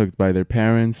meals cooked by their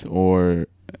parents or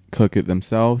cook it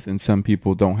themselves. And some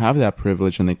people don't have that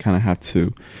privilege and they kind of have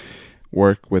to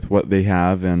work with what they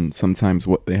have. And sometimes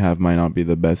what they have might not be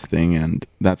the best thing. And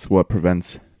that's what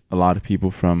prevents a lot of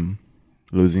people from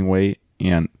losing weight.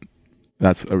 And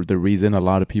that's the reason a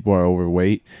lot of people are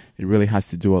overweight. It really has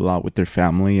to do a lot with their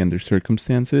family and their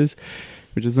circumstances,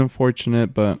 which is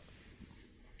unfortunate, but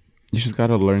you just got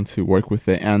to learn to work with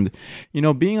it. And,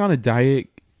 being on a diet,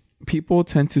 people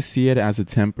tend to see it as a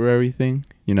temporary thing.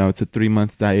 It's a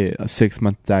 3-month diet, a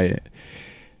 6-month diet.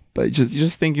 But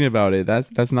just thinking about it,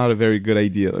 that's not a very good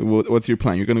idea. Like, what's your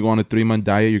plan? You're gonna go on a 3-month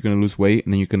diet. You're gonna lose weight,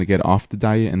 and then you're gonna get off the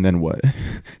diet, and then what?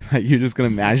 Like, you're just gonna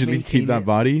magically Maintain keep that it.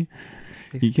 body?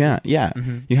 You can't. Yeah,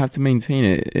 you have to maintain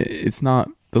it. It's not.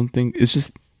 Don't think. It's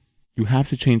just you have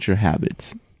to change your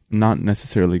habits, not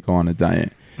necessarily go on a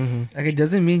diet. Like, it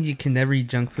doesn't mean you can never eat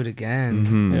junk food again.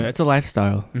 Mhm. Yeah, it's a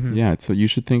lifestyle. Yeah, so you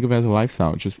should think of it as a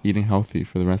lifestyle, just eating healthy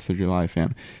for the rest of your life.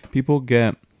 And people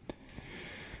get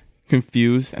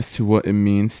confused as to what it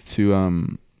means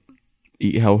to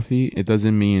eat healthy. It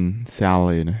doesn't mean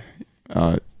salad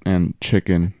and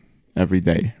chicken every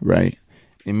day, right?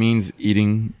 It means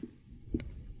eating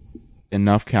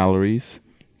enough calories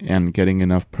and getting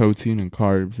enough protein and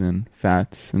carbs and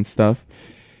fats and stuff,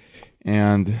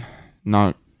 and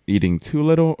not eating too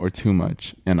little or too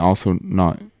much, and also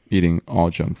not eating all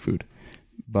junk food.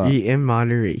 But Eat in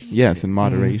moderation. yes, in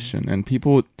moderation. And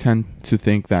people tend to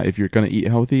think that if you're going to eat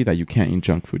healthy, that you can't eat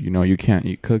junk food. You know, you can't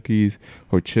eat cookies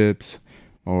or chips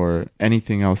or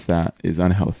anything else that is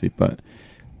unhealthy. But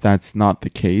that's not the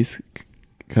case,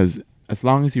 because as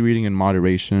long as you're eating in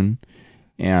moderation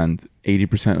and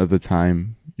 80% of the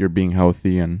time you're being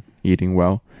healthy and eating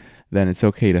well, then it's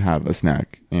okay to have a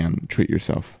snack and treat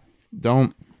yourself.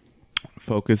 Don't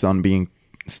focus on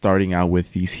starting out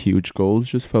with these huge goals.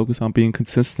 Just focus on being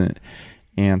consistent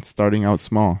and starting out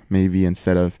small. Maybe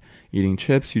instead of eating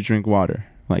chips, you drink water,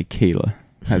 like Kayla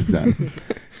has done.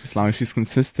 As long as she's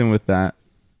consistent with that,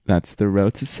 that's the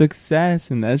road to success.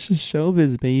 And that's just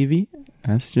showbiz, baby.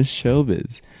 That's just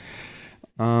showbiz.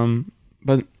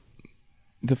 But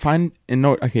the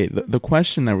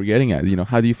question that we're getting at,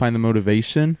 how do you find the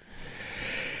motivation?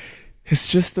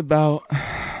 It's just about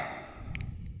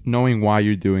knowing why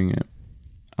you're doing it.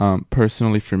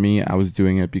 Personally, for me, I was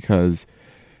doing it because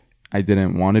I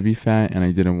didn't want to be fat and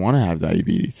I didn't want to have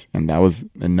diabetes. And that was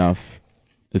enough.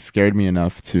 It scared me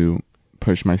enough to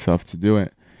push myself to do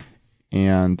it.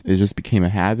 And it just became a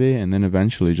habit, and then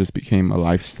eventually just became a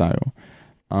lifestyle.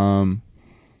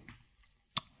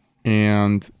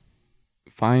 And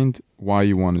find why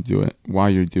you want to do it, why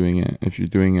you're doing it. If you're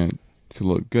doing it to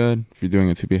look good, if you're doing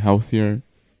it to be healthier,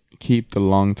 keep the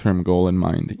long-term goal in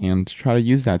mind and try to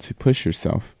use that to push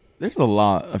yourself. There's a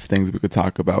lot of things we could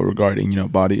talk about regarding,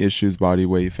 body issues, body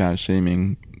weight, fat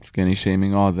shaming, skinny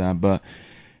shaming, all that. But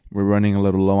we're running a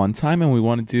little low on time, and we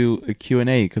want to do a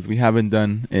Q&A because we haven't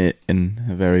done it in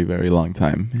a very, very long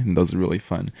time. And those are really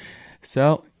fun.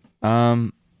 So,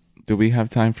 do we have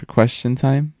time for question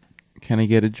time? Can I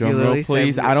get a drum roll,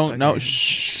 please? I don't know.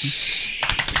 Shh.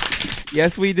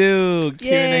 Yes, we do.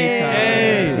 Q&A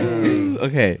time.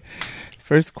 Okay.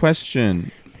 First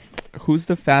question. Who's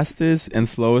the fastest and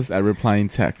slowest at replying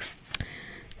texts?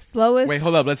 Slowest. Wait,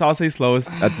 hold up. Let's all say slowest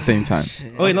at the same time.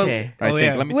 Oh, wait, no. Okay. All right, Oh, think.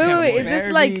 yeah. Let me Wait, count. is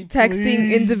this like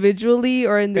texting individually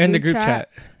or in the group chat?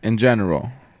 In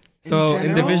general. So general?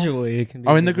 individually, it can be.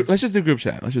 Oh, in the group. Let's just do group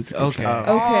chat. Let's just do group Okay. chat.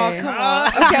 Okay. come on.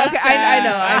 Okay.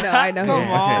 I know who. Come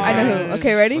on. I know who.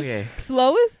 Okay, ready? Okay.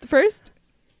 Slowest first.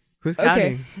 Who's Okay.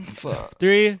 counting?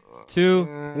 3, 2,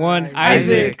 1.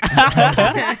 Isaac.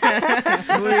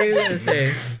 What are you gonna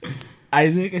say?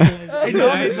 Isaac. I know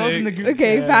Isaac. those in the group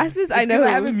Okay, chat. fastest. I It's know 'cause who.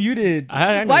 I have it muted.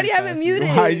 Why do you have it muted?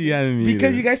 Why do you have me?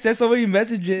 Because you guys sent so many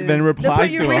messages. then Then reply put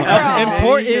to your ringer them. off.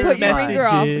 Important Put your ringer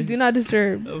off. messages. Do not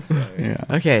disturb. Yeah.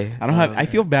 Okay. I don't have. I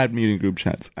feel bad muting group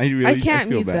chats. I really. I can't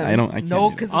feel mute bad. them. I don't. I can't. No, mute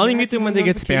them. because I'll only mute them when they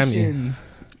get spammy.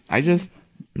 I just.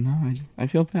 No. I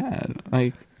feel bad.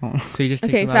 Like. So you just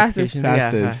take Okay, the fastest.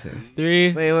 notifications? Fastest.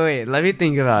 3. Wait. Let me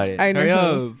think about it. I know Hurry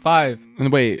who. up. 5,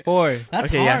 And wait. 4,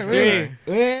 That's Okay, yeah. hard.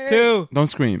 Really. 2, Don't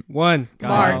scream. 1.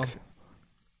 Mark.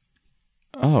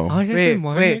 Oh. Oh, you Wait, said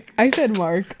Mark? wait. I said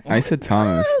Mark. I said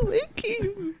Thomas.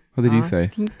 What did you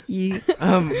say?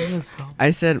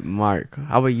 I said Mark.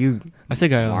 How about you, I said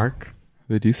Gael. Mark?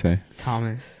 What did you say?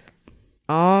 Thomas.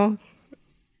 Oh,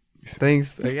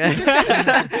 thanks. I guess.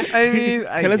 I mean,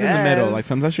 I Kayla's in the middle. guess. Like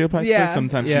sometimes she replies Yeah. quick,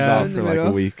 sometimes Yeah. she's off In for the like a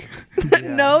middle. week.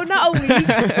 No, not a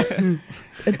week.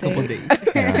 A Couple day. days.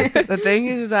 Yeah. The thing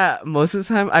is that most of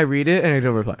the time I read it and I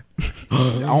don't reply.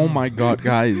 Oh my god,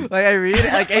 guys. Like I read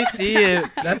it, like I see it,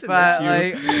 but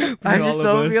like I just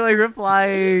don't feel like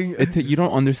replying. You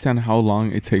don't understand how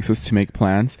long it takes us to make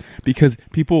plans because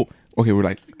people. Okay, we're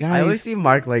like, I always guys, see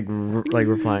Mark like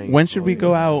replying. when should we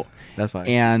go out? That's fine.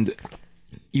 And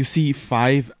you see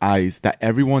 5 eyes that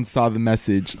everyone saw the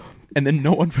message, and then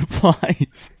no one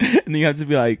replies, and then you have to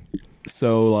be like,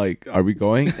 so like, are we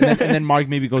going? And then Mark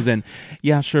maybe goes in,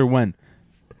 yeah, sure, when?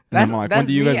 And I'm like, when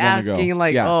do you guys want to go? asking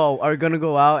like, yeah. oh, are we gonna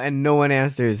go out? And no one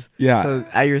answers. Yeah. So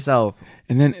at yourself.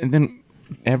 And then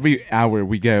every hour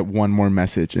we get one more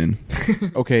message in.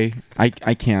 Okay, I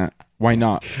can't. Why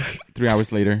not? 3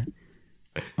 hours later.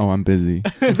 Oh, I'm busy.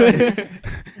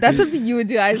 That's something you would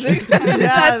do, Isaac.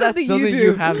 That's something you do.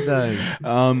 you have done.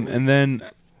 And then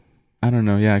I don't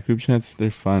know. Yeah, group chats, they're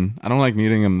fun. I don't like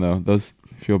muting them though. Those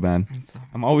feel bad.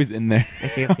 I'm always in there.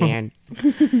 Okay, fan.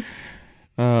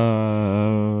 I'm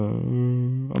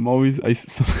always I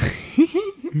send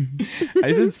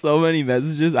so many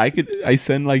messages. I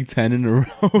send like 10 in a row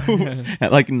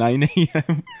at like 9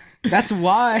 a.m. That's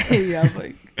why. I'm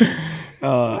like,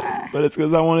 But it's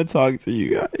because I want to talk to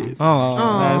you guys. Oh,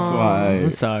 That's why. we're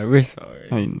sorry. We're sorry.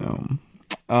 I know.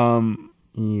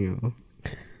 Ew.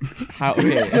 How?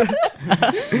 Okay.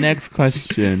 Next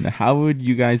question. How would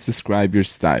you guys describe your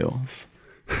styles?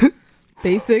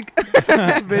 Basic.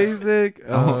 Basic.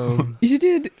 You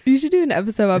should do an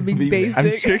episode about being basic.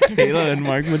 I'm sure Kayla and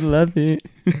Mark would love it.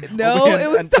 No, it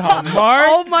was not. Mark?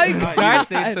 Oh my god. I'd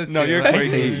say so No, too. you're I'd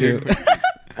crazy. say so.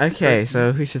 Okay,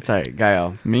 so who should start?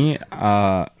 Gael. Me,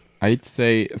 I'd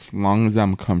say as long as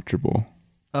I'm comfortable.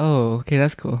 Oh, okay,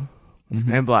 that's cool.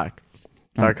 And black.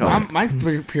 Dark Oh, colors.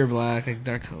 Mine's pure black, like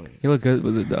dark colors. You look good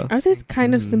with it though. I would say it's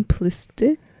kind of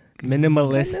simplistic.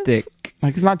 Minimalistic.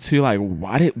 Like it's not too like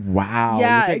wow.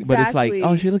 Yeah, look at- But it's like, exactly.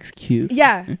 oh, she looks cute.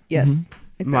 Yeah. Yes.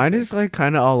 Exactly. Mine is like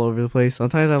kind of all over the place.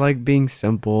 Sometimes I like being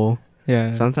simple.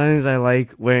 Yeah. Sometimes I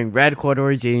like wearing red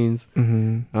corduroy jeans.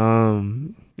 Mm-hmm.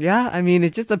 Yeah, I mean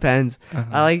it just depends.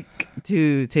 I like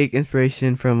to take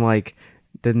inspiration from like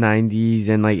the 90s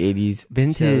and like 80s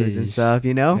Vintage shows and stuff,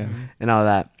 you know, Yeah. and all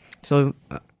that. So,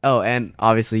 and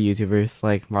obviously YouTubers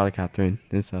like Marla Catherine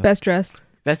and stuff. Best dressed.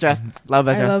 Best dressed, love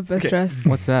best I dressed. love best dressed.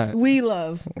 What's that? We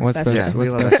love. What's Best best? dressed. We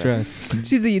What's love best best dress?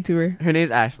 She's a YouTuber Her name's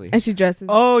Ashley. and she dresses.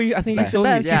 Oh, I think you Best. showed me.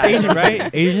 Best. She's Yeah. Asian, right?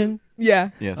 Asian. Yeah.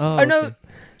 Yes. Oh, Or no, okay.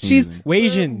 she's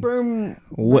Amazing. Wasian.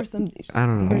 What? I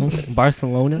don't know.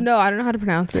 Barcelona. No, I don't know how to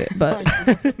pronounce it, but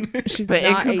she's But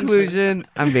in not Asian. conclusion,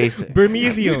 I'm basic.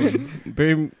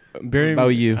 Bermesium. What about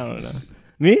you? I don't know.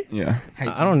 Me? Yeah.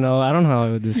 I don't know. I don't know how I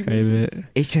would describe it.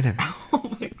 H&M. I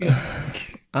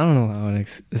don't know how I would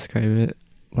describe it.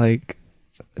 Like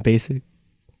basic.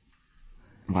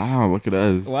 Wow, look at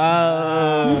us.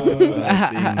 Wow.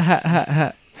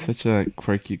 Such a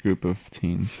quirky group of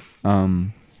teens.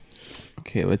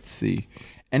 Okay, let's see.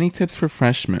 Any tips for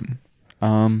freshmen?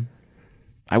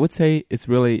 I would say it's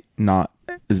really not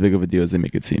as big of a deal as they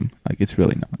make it seem. Like it's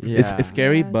really not. Yeah. It's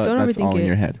scary, Yeah, but don't that's overthink all in it.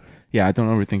 your head. Yeah, I don't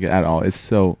overthink it at all. It's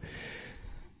so.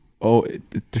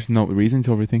 There's no reason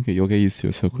to overthink it. You'll get used to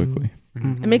it so quickly.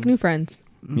 And make new friends.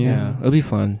 Yeah, it'll be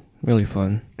fun. Really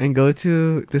fun. And go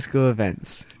to the school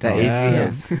events that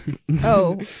Yeah. HB has.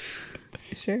 Oh,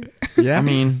 sure. Yeah. I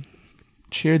mean,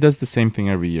 cheer does the same thing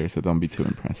every year, so don't be too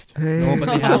impressed. No, but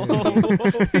they have to.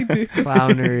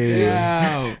 Clownery.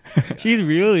 Wow. She's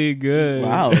really good.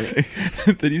 Wow.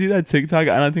 Did you see that TikTok?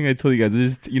 I don't think I told you guys.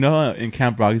 It's just, you know how in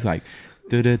Camp Rock it's like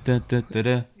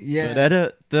da-da-da-da-da-da, Yeah.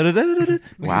 da-da-da-da-da-da-da.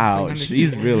 Wow, playing on the she's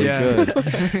keyboard. really Yeah.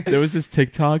 good. There was this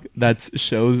TikTok that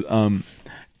shows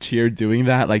cheer doing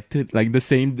that like the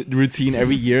same routine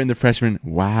every year, and the freshmen,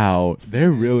 wow,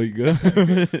 they're really good.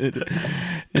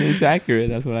 And it's accurate.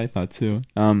 That's what I thought too.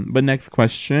 But next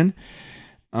question.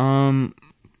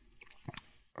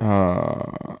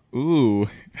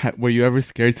 Were you ever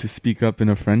scared to speak up in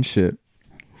a friendship?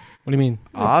 What do you mean?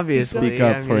 Obviously. Speak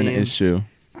up I for an mean, issue.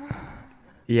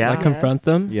 Yeah. Like confront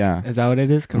them? Yeah, Is that what it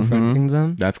is? Confronting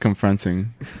them? that's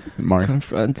confronting, Mark.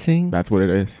 Confronting? That's what it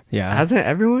is. Yeah. Hasn't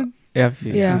everyone? Yeah.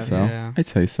 Yeah. So Yeah. I'd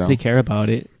say so. They care about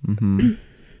it.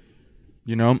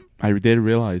 You know, I did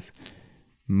realize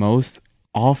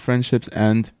all friendships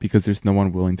end because there's no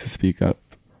one willing to speak up.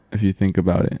 If you think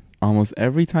about it, almost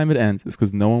every time it ends, it's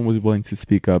because no one was willing to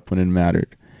speak up when it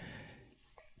mattered,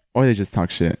 or they just talk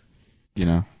shit. You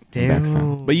know, and backstab.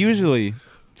 Damn. But usually,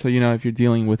 so you know, if you're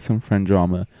dealing with some friend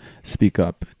drama, speak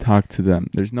up, talk to them.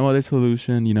 There's no other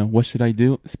solution. You know, what should I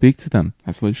do? Speak to them.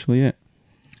 That's literally it.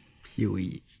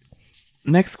 Huey.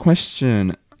 Next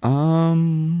question.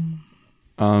 Ooh,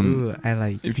 I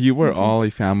like. If you were all a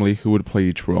family, who would play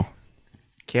each role?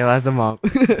 Kayla's the mom.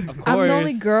 Of course. I'm the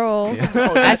only girl.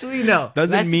 Oh, actually, no.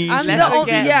 Doesn't mean I'm she's the a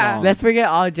only- good yeah. mom. Let's forget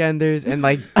all genders and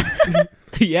like,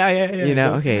 yeah. you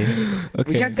know, okay.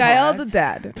 Okay. got Gael Tourette's. the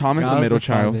dad. Tom is the God's middle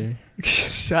child. father.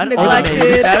 Shut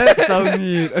Neglected. up. That is so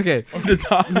mean. Okay.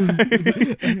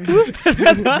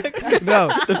 No.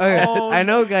 Okay. I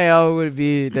know Gael would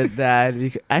be the dad.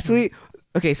 Because, actually,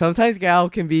 okay, sometimes Gael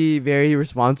can be very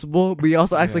responsible, but he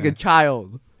also acts like a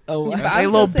child. Oh, Yeah, but Like I a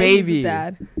would little still say he's the baby.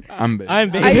 dad. I'm big. I'm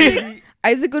baby.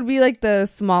 Isaac would be like the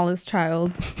smallest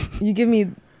child. You give me.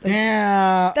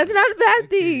 damn. That's not a bad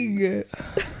thing.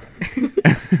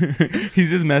 He's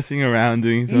just messing around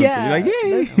doing something. Yeah. You're like,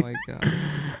 yay. Oh my god.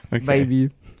 Okay. Baby.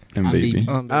 and I'm baby.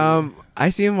 baby. I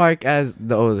see Mark as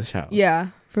the oldest child. Yeah,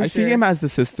 for I sure. see him as the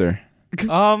sister.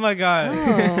 Oh my god.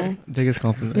 Oh, Biggest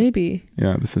compliment. maybe.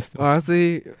 Yeah, the sister.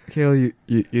 Honestly, Kayla,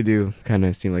 you do kind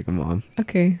of seem like a mom,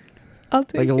 Okay, I'll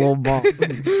take like a it. little mom.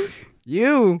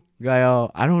 You,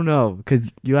 Gael, I don't know,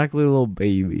 because you act like a little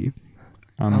baby.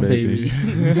 I'm I'm baby.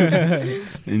 Being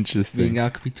Interesting.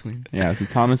 out could be twins. Yeah, so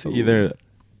Thomas either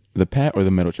the pet or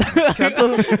the middle child. Shut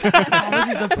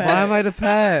the. Why am I the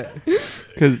pet?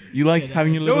 Because you like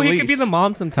having your No, little he leash. could be the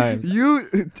mom sometimes. You.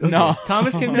 No.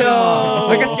 Thomas can be No. the mom.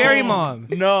 Like a scary mom.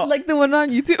 No. Like the one on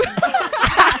YouTube.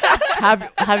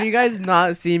 Have you guys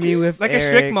not seen me with Like a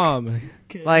strict Eric? mom.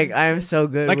 Like I am so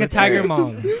good. Like a with tiger Eric.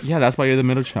 mom. Yeah, that's why you're the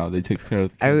middle child. They take care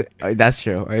of the That's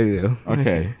true. I do.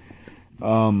 Okay.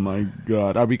 Oh my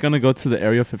god. Are we gonna go to the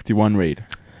Area 51 raid?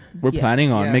 We're Yes.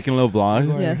 planning on Yes. making a little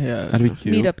vlog. Yes. That'd be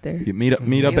cute. Meet up there. Yeah, meet up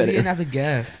Alien at as a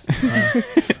guest.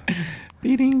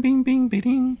 beating, bing, bing,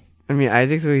 beating. I mean,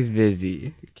 Isaac's always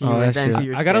busy. Can Oh, write that's that into true.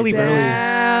 your I gotta leave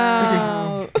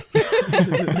schedule?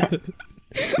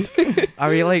 Are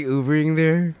we like Ubering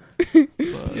there?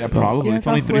 Yeah, probably. Yeah, It's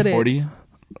only I'll split it. 340.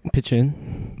 Pitch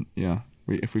in. Yeah,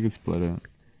 if we could split it.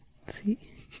 See?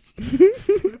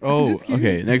 Oh, just kidding.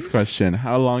 okay. Next question.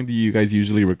 How long do you guys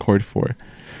usually record for?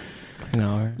 An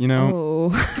hour. You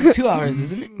know, Oh. 2 hours,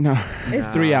 isn't it? no,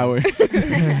 If- 3 hours.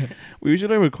 We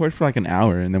usually record for like an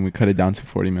hour and then we cut it down to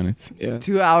 40 minutes. Yeah.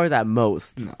 2 hours at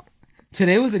most. No.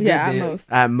 Today was a good Yeah, at day.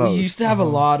 most. At We most. used to have a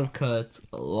lot of cuts.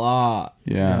 A lot.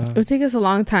 Yeah. It would take us a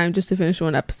long time just to finish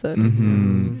one episode.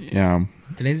 Mm-hmm. Yeah.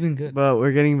 Today's been good. But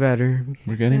we're getting better.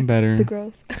 We're getting better. The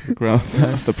growth. The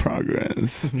growth, the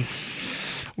progress.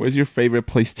 Where's your favorite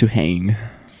place to hang?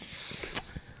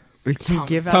 We can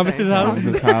give out Thomas's the- house?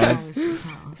 Thomas's house. Thomas's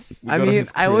house. We I go to mean,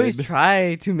 his I always crib.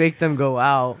 try to make them go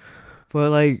out, but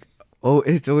like,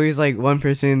 it's always like one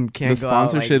person can't The go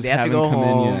out. Like, sponsorships they have to haven't go come in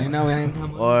home, yet. I know, I ain't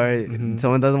talking about or Mhm.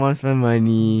 someone doesn't want to spend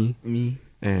money, me.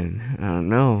 and I don't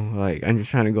know. Like, I'm just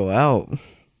trying to go out.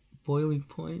 Boiling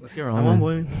point. What's your I want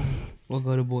boy. We'll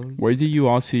go to boiling. Where do you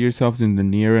all see yourselves in the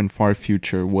near and far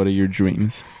future? What are your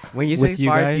dreams? When you With say you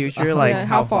far guys? future, like Yeah,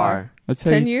 how how far? far? Let's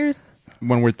 10 say years?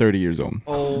 when we're 30 years old.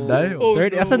 Oh, Damn.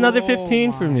 30, that's another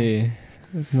 15 for me.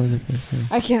 That's another 15.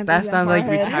 I can't. That sounds like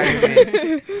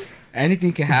retirement.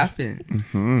 Anything can happen.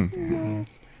 Mm-hmm.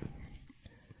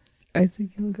 I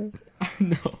think you'll go.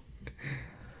 No.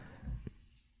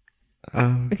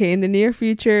 Okay, in the near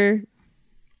future,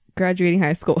 graduating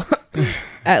high school,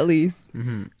 at least.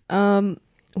 Mm-hmm.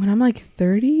 When I'm like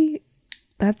 30,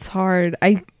 that's hard.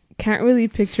 I can't really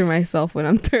picture myself when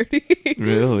I'm 30.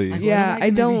 Really? Like, Yeah, what am I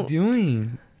gonna don't- be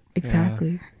doing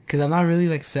Exactly. because I'm not really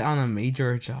like set on a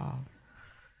major job.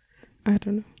 I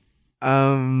don't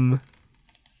know.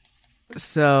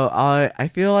 So I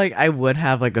feel like I would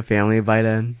have like a family by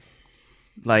then.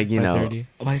 Like, you By know, 30.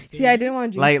 Like, See, I didn't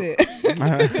want to Like- jinx it. I didn't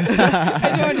want to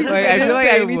jinx like it. I feel like didn't I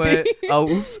say would. anything. Oh,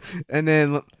 oops. And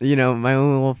then, you know, my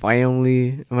own little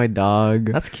family, my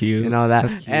dog, That's cute. and all that.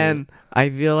 That's cute. And I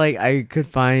feel like I could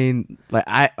find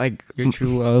Your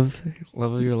true love.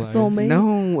 Love of your life. Soulmate.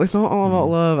 No, it's not all about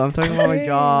love. I'm talking about my Hey.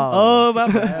 job. Oh, my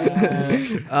bad.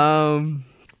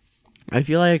 I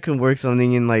feel like I can work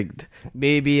something in like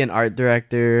maybe an art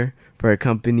director for a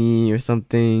company or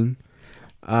something.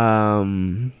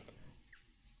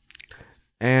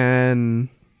 And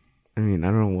I mean, I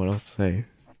don't know what else to say.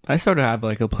 I sort of have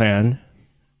like a plan.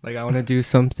 Like I want to do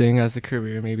something as a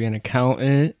career, maybe an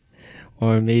accountant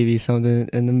or maybe something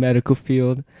in the medical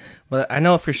field. But I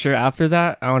know for sure after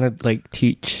that, I want to like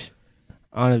teach.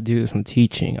 I want to do some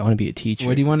teaching. I want to be a teacher.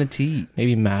 what do you want to teach?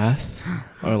 Maybe math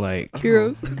or like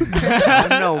Heroes. I don't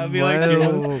know. I'll be like,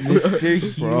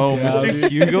 Mr. Bro, Mr.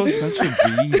 Hugo's such a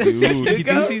B, dude. He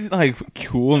thinks he's like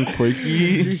cool and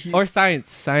quirky. or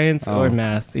science Oh. or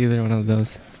math. Either one of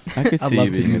those. I could I'd see love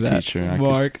you to being do a that. teacher.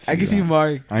 Mark. I can see that.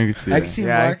 Mark. I could see I that. can see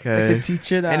Yeah, I Mark like the could.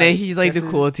 teacher that. And then he's like the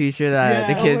guesses- cool teacher that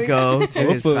Yeah, the kids oh my go God. to. His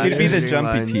Hopefully. He'd be the classes during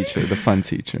jumpy lunch. teacher, the fun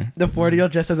teacher. the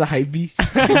 40-year-old dressed as a hype beast.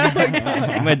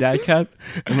 My dad cap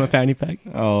and my fanny pack.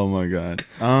 Oh my god.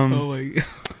 my god.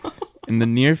 In the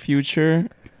near future,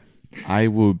 I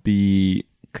will be.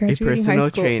 A Graduating high personal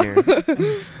school. trainer.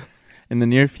 In the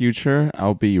near future,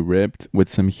 I'll be ripped with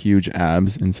some huge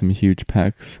abs and some huge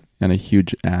pecs and a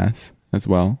huge ass as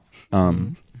well.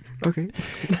 Okay.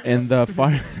 In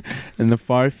the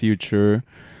far future,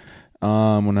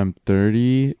 when I'm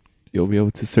 30, you'll be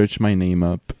able to search my name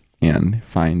up and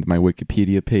find my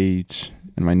Wikipedia page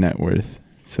and my net worth.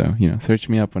 So, search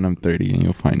me up when I'm 30 and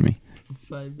you'll find me.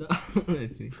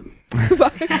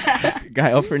 $5.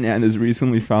 Gael Fernandez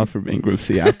recently filed for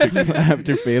bankruptcy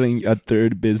after failing a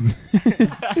third business.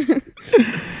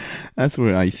 That's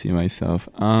where I see myself.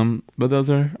 But those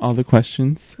are all the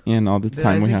questions and all the Did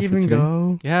time we Isaac have for even today.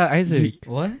 go? Yeah, Isaac.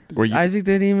 What? Were you, Isaac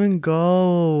didn't even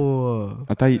go.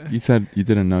 I thought you said you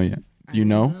didn't know yet. Do you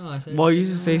know? Well, you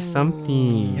should say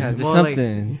something. Yeah, there's Well, like-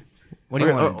 something. What do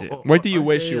you want to do? Where do you or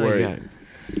wish say, you like, were? yeah.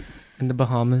 In the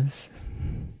Bahamas?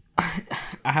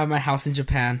 I have my house in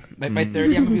Japan. By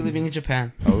 30, I'm gonna be living in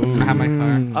Japan. Oh. I have my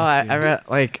car. Oh, I read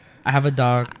like I have a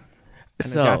dog. And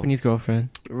so. a Japanese girlfriend.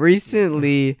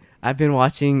 Recently, I've been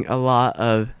watching a lot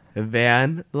of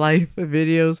van life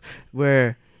videos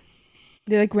where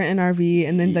They like rent an RV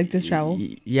and then like just travel.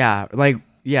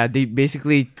 they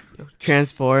basically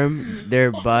transform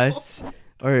their buses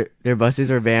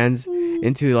or vans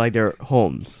into like their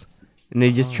homes, and they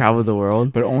just travel the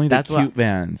world. But only That's the what- cute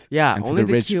vans. Yeah, into only the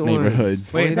the rich cute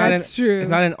neighborhoods. ones. Wait, Only it's not, That's true. it's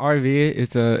not an RV.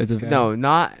 It's a van. No,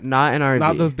 not an RV.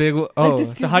 Not those big. Oh,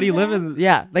 the so how do you Scooby live van? in?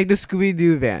 Yeah, like the Scooby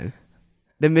Doo van,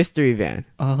 the mystery van.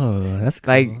 Oh, that's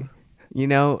cool. Like, you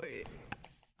know,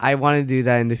 I want to do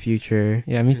that in the future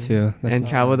Yeah, me too. That's and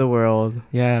awesome. travel the world.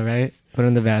 Yeah, right. Put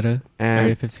in Nevada, Area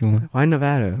And 51, why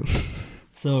Nevada?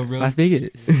 So real. Las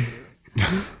Vegas.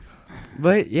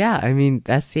 But yeah, I mean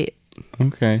that's it.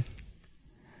 Okay.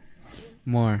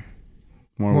 More.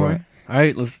 More More. what? All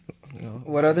right, let's.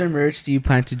 What other merch do you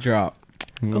plan to drop?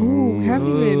 Oh, haven't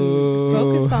even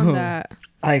focused on that.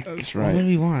 Like, That's what right. do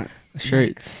we want?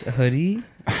 Shirts. A hoodie?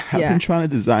 I've Yeah. been trying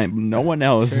to design, but no one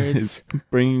else Shirts. is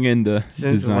bringing in the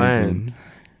Since designs. when? In.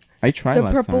 I tried The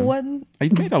last purple time. one. I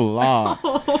made a lot.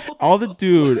 All the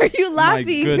dude. Are you my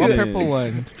laughing? goodness. What purple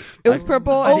one? It was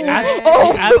purple. The, and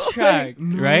the abstract,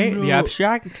 right? The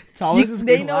abstract.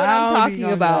 they know what I'm talking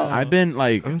about. I've been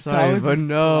like I'm sorry, but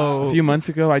no. a few months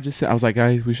ago. I was like,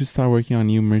 guys, we should start working on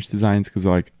new merch designs because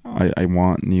like I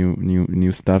want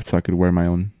new stuff so I could wear my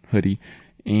own hoodie.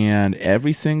 And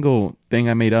every single thing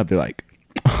I made up, they're like,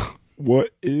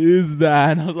 "What is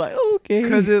that?" And I was like, "Okay."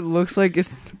 Because it looks like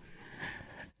it's,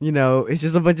 it's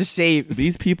just a bunch of shapes.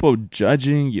 These people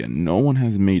judging, no one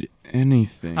has made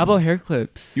anything. How about hair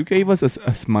clips? You gave us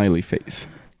a smiley face.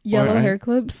 Yellow Alright. hair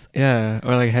clips. Yeah,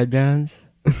 or like headbands.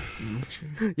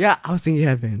 Yeah, I was thinking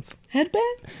headbands.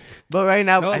 Headband. But right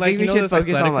now, No, I like, think we you know should those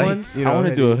focus on athletic like, ones? I want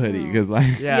to do a hoodie because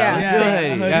like Yeah, Yeah. let's do a Yeah. hoodie.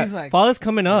 Hoodie. Yeah, Hoodies like- fall is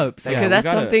coming up. So Because we that's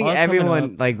gotta- something Fall's coming everyone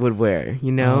up. like would wear,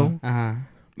 you know? Uh-huh.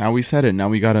 now we said it. Now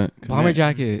we gotta Bomber commit.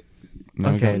 jacket, Now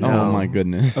we Okay, gotta- no. Oh my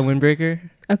goodness. a windbreaker,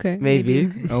 Okay. Maybe.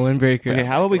 a windbreaker. Okay,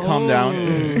 how about we calm down?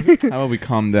 How about we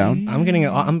calm down? I'm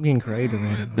getting creative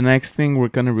right The next thing we're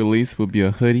gonna release will be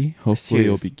a hoodie. Hopefully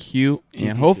it'll Shoes. be cute, TT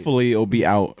and hopefully it'll be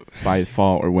out by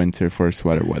fall or winter for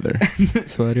sweater weather. now.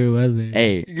 Sweater weather.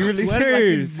 Hey,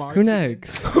 Sweaters. Crew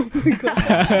necks.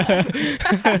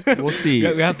 we'll see.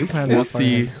 We have to plan We'll that far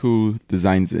see ahead. who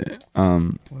designs it. Yeah,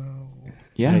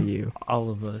 Yeah. you. All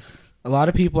of us. A lot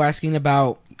of people are asking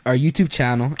about our YouTube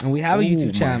channel, and we have a Oh YouTube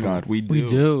my channel. God, we do. We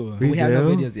do. We have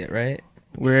no do? videos yet, right?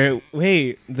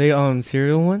 Wait, the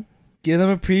cereal one? Give them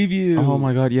a preview. Oh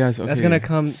my God, yes. Okay. That's gonna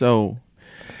come- So,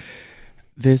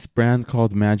 this brand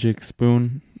called Magic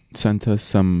Spoon sent us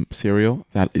some cereal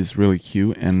that is really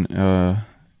cute, and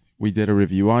we did a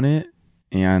review on it,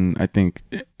 and I think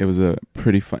it was a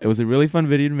pretty fun. It was a really fun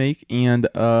video to make, and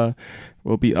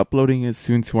we'll be uploading it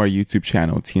soon to our YouTube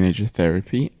channel, Teenager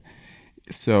Therapy.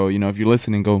 So if you're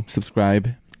listening, go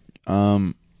subscribe.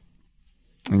 And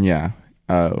yeah,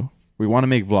 we want to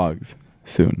make vlogs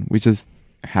soon. We just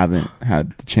haven't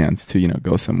had the chance to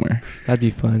go somewhere. That'd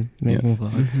be fun. Making Yes.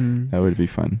 vlogs. Mm-hmm. That would be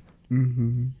fun.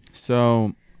 Mm-hmm.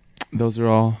 So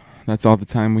that's all the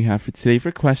time we have for today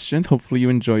for questions. Hopefully you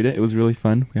enjoyed it. It was really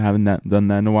fun. We haven't done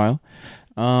that in a while.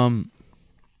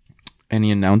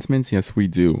 Any announcements? Yes, we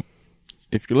do.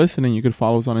 If you're listening, you could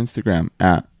follow us on Instagram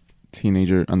at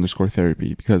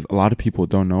teenager_therapy because a lot of people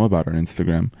don't know about our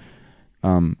Instagram.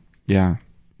 Yeah.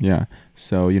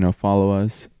 So, follow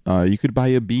us. You could buy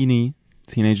a beanie,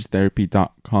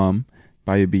 teenagertherapy.com.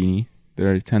 Buy a beanie.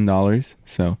 They're $10.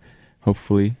 So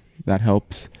hopefully that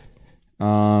helps.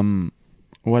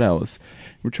 What else?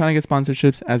 We're trying to get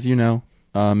sponsorships, as you know.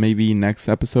 Maybe next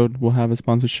episode we'll have a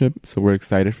sponsorship. So we're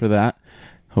excited for that.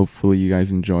 Hopefully you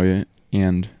guys enjoy it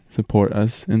and support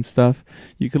us and stuff.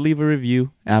 You could leave a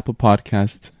review, Apple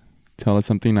Podcast. Tell us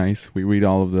something nice. We read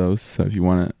all of those. So if you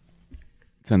want to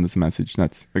send us a message,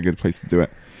 that's a good place to do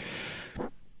it.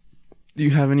 Do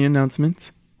you have any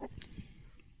announcements?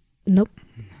 Nope.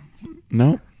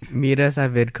 No? Meet us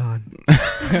at VidCon.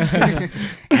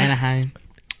 Anaheim.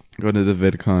 Go to the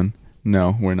VidCon.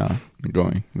 No, we're not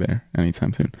going there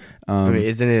anytime soon. Wait,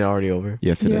 isn't it already over?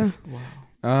 Yes, it Yeah. is.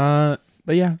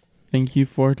 But yeah, thank you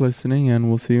for listening, and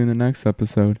we'll see you in the next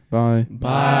episode. Bye.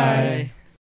 Bye.